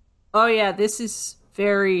 Oh yeah, this is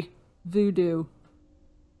very voodoo.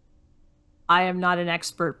 I am not an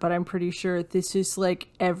expert, but I'm pretty sure this is like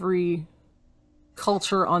every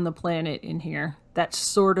culture on the planet in here that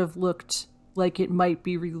sort of looked like it might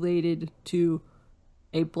be related to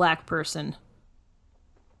a black person.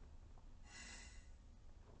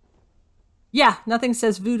 Yeah, nothing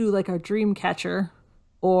says voodoo like a dream catcher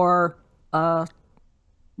or a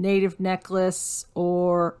native necklace,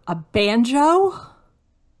 or a banjo?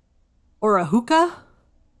 Or a hookah?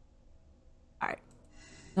 Alright.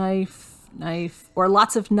 Knife, or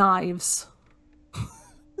lots of knives.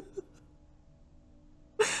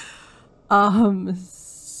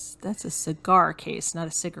 That's a cigar case, not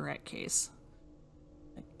a cigarette case.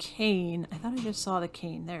 A cane. I thought I just saw the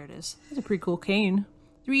cane. There it is. That's a pretty cool cane.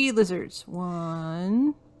 3 lizards.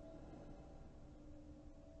 1,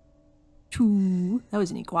 2. That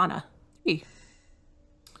was an iguana. 3.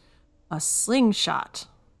 A slingshot.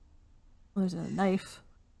 Oh, there's a knife.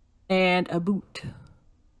 And a boot.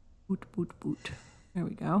 Boot. There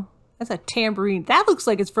we go. That's a tambourine. That looks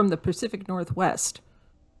like it's from the Pacific Northwest.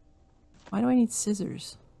 Why do I need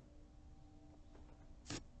scissors?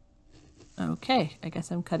 Okay, I guess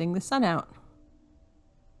I'm cutting the sun out.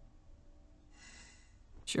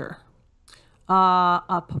 Sure.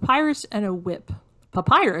 A papyrus and a whip.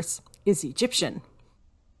 Papyrus is Egyptian.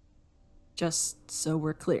 Just so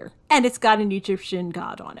we're clear. And it's got an Egyptian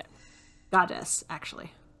god on it. Goddess,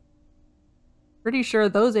 actually. Pretty sure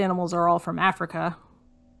those animals are all from Africa.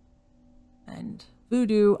 And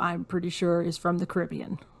Vodou, I'm pretty sure, is from the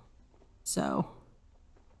Caribbean. So,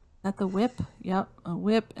 is that the whip? Yep, a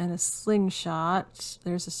whip and a slingshot.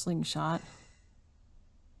 There's a slingshot.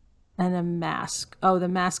 And a mask. Oh, the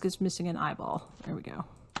mask is missing an eyeball. There we go.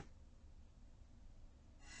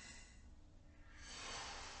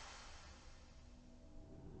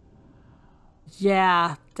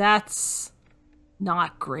 Yeah, that's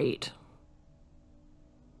not great.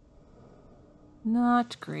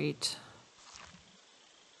 Not great.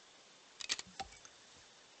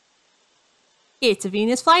 It's a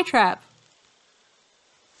Venus flytrap.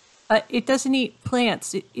 It doesn't eat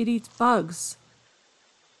plants. It eats bugs.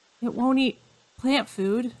 It won't eat plant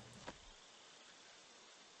food.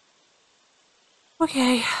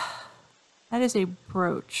 Okay. That is a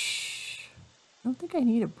brooch. I don't think I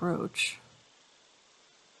need a brooch.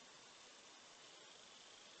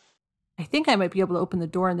 I think I might be able to open the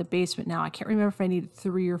door in the basement now. I can't remember if I needed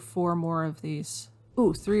 3 or 4 more of these.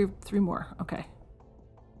 Ooh, three more. Okay.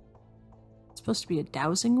 It's supposed to be a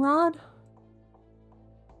dowsing rod?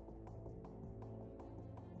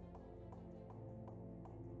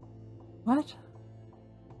 What?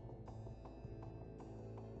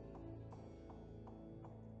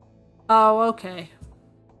 Oh, okay.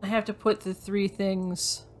 I have to put the 3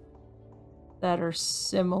 things that are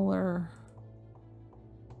similar.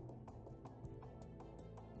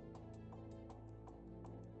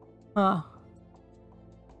 Huh.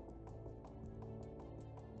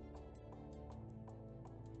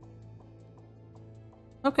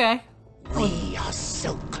 Okay. We are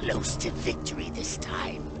so close to victory this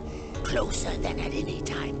time. Closer than at any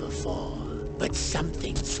time before. But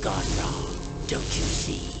something's gone wrong, don't you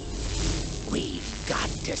see? We've got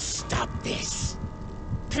to stop this.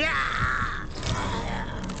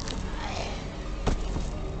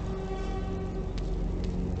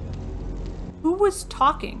 Who was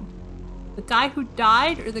talking? The guy who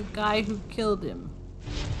died or the guy who killed him?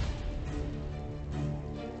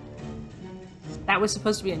 That was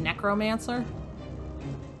supposed to be a necromancer?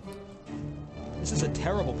 This is a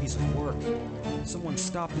terrible piece of work. Someone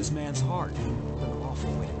stopped this man's heart. What an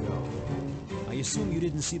awful way to go. I assume you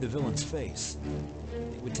didn't see the villain's face.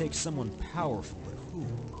 It would take someone powerful, but who?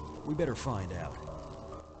 We better find out.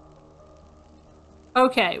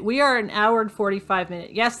 Okay, we are an hour and 45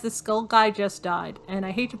 minutes. Yes, the skull guy just died, and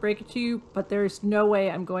I hate to break it to you, but there's no way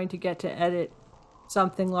I'm going to get to edit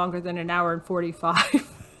something longer than an hour and 45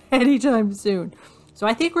 anytime soon. So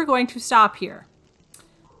I think we're going to stop here.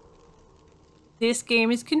 This game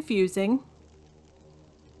is confusing.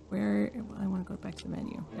 I want to go back to the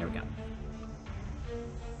menu. There we go.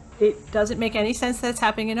 It doesn't make any sense that it's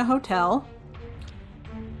happening in a hotel.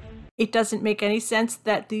 It doesn't make any sense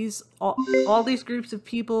that all these groups of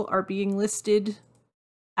people are being listed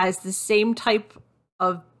as the same type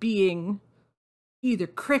of being, either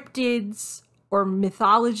cryptids or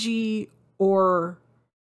mythology or,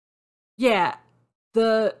 yeah,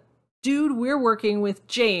 the dude we're working with,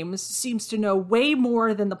 James, seems to know way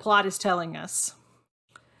more than the plot is telling us.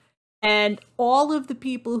 And all of the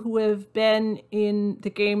people who have been in the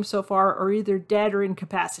game so far are either dead or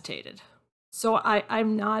incapacitated. So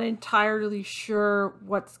I'm not entirely sure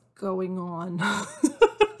what's going on.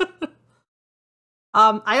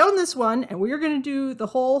 I own this one, and we're going to do the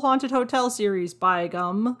whole Haunted Hotel series, by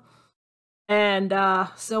gum. And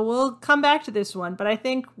so we'll come back to this one, but I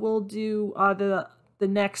think we'll do the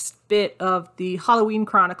next bit of the Halloween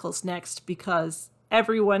Chronicles next, because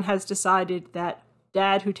everyone has decided that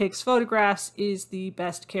Dad Who Takes Photographs is the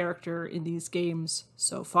best character in these games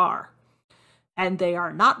so far. And they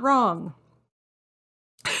are not wrong.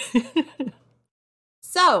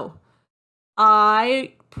 So,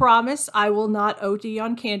 I promise I will not OD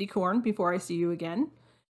on candy corn before I see you again.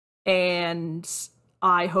 And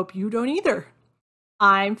I hope you don't either.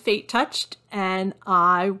 I'm Fate Touched, and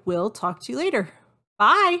I will talk to you later.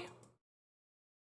 Bye!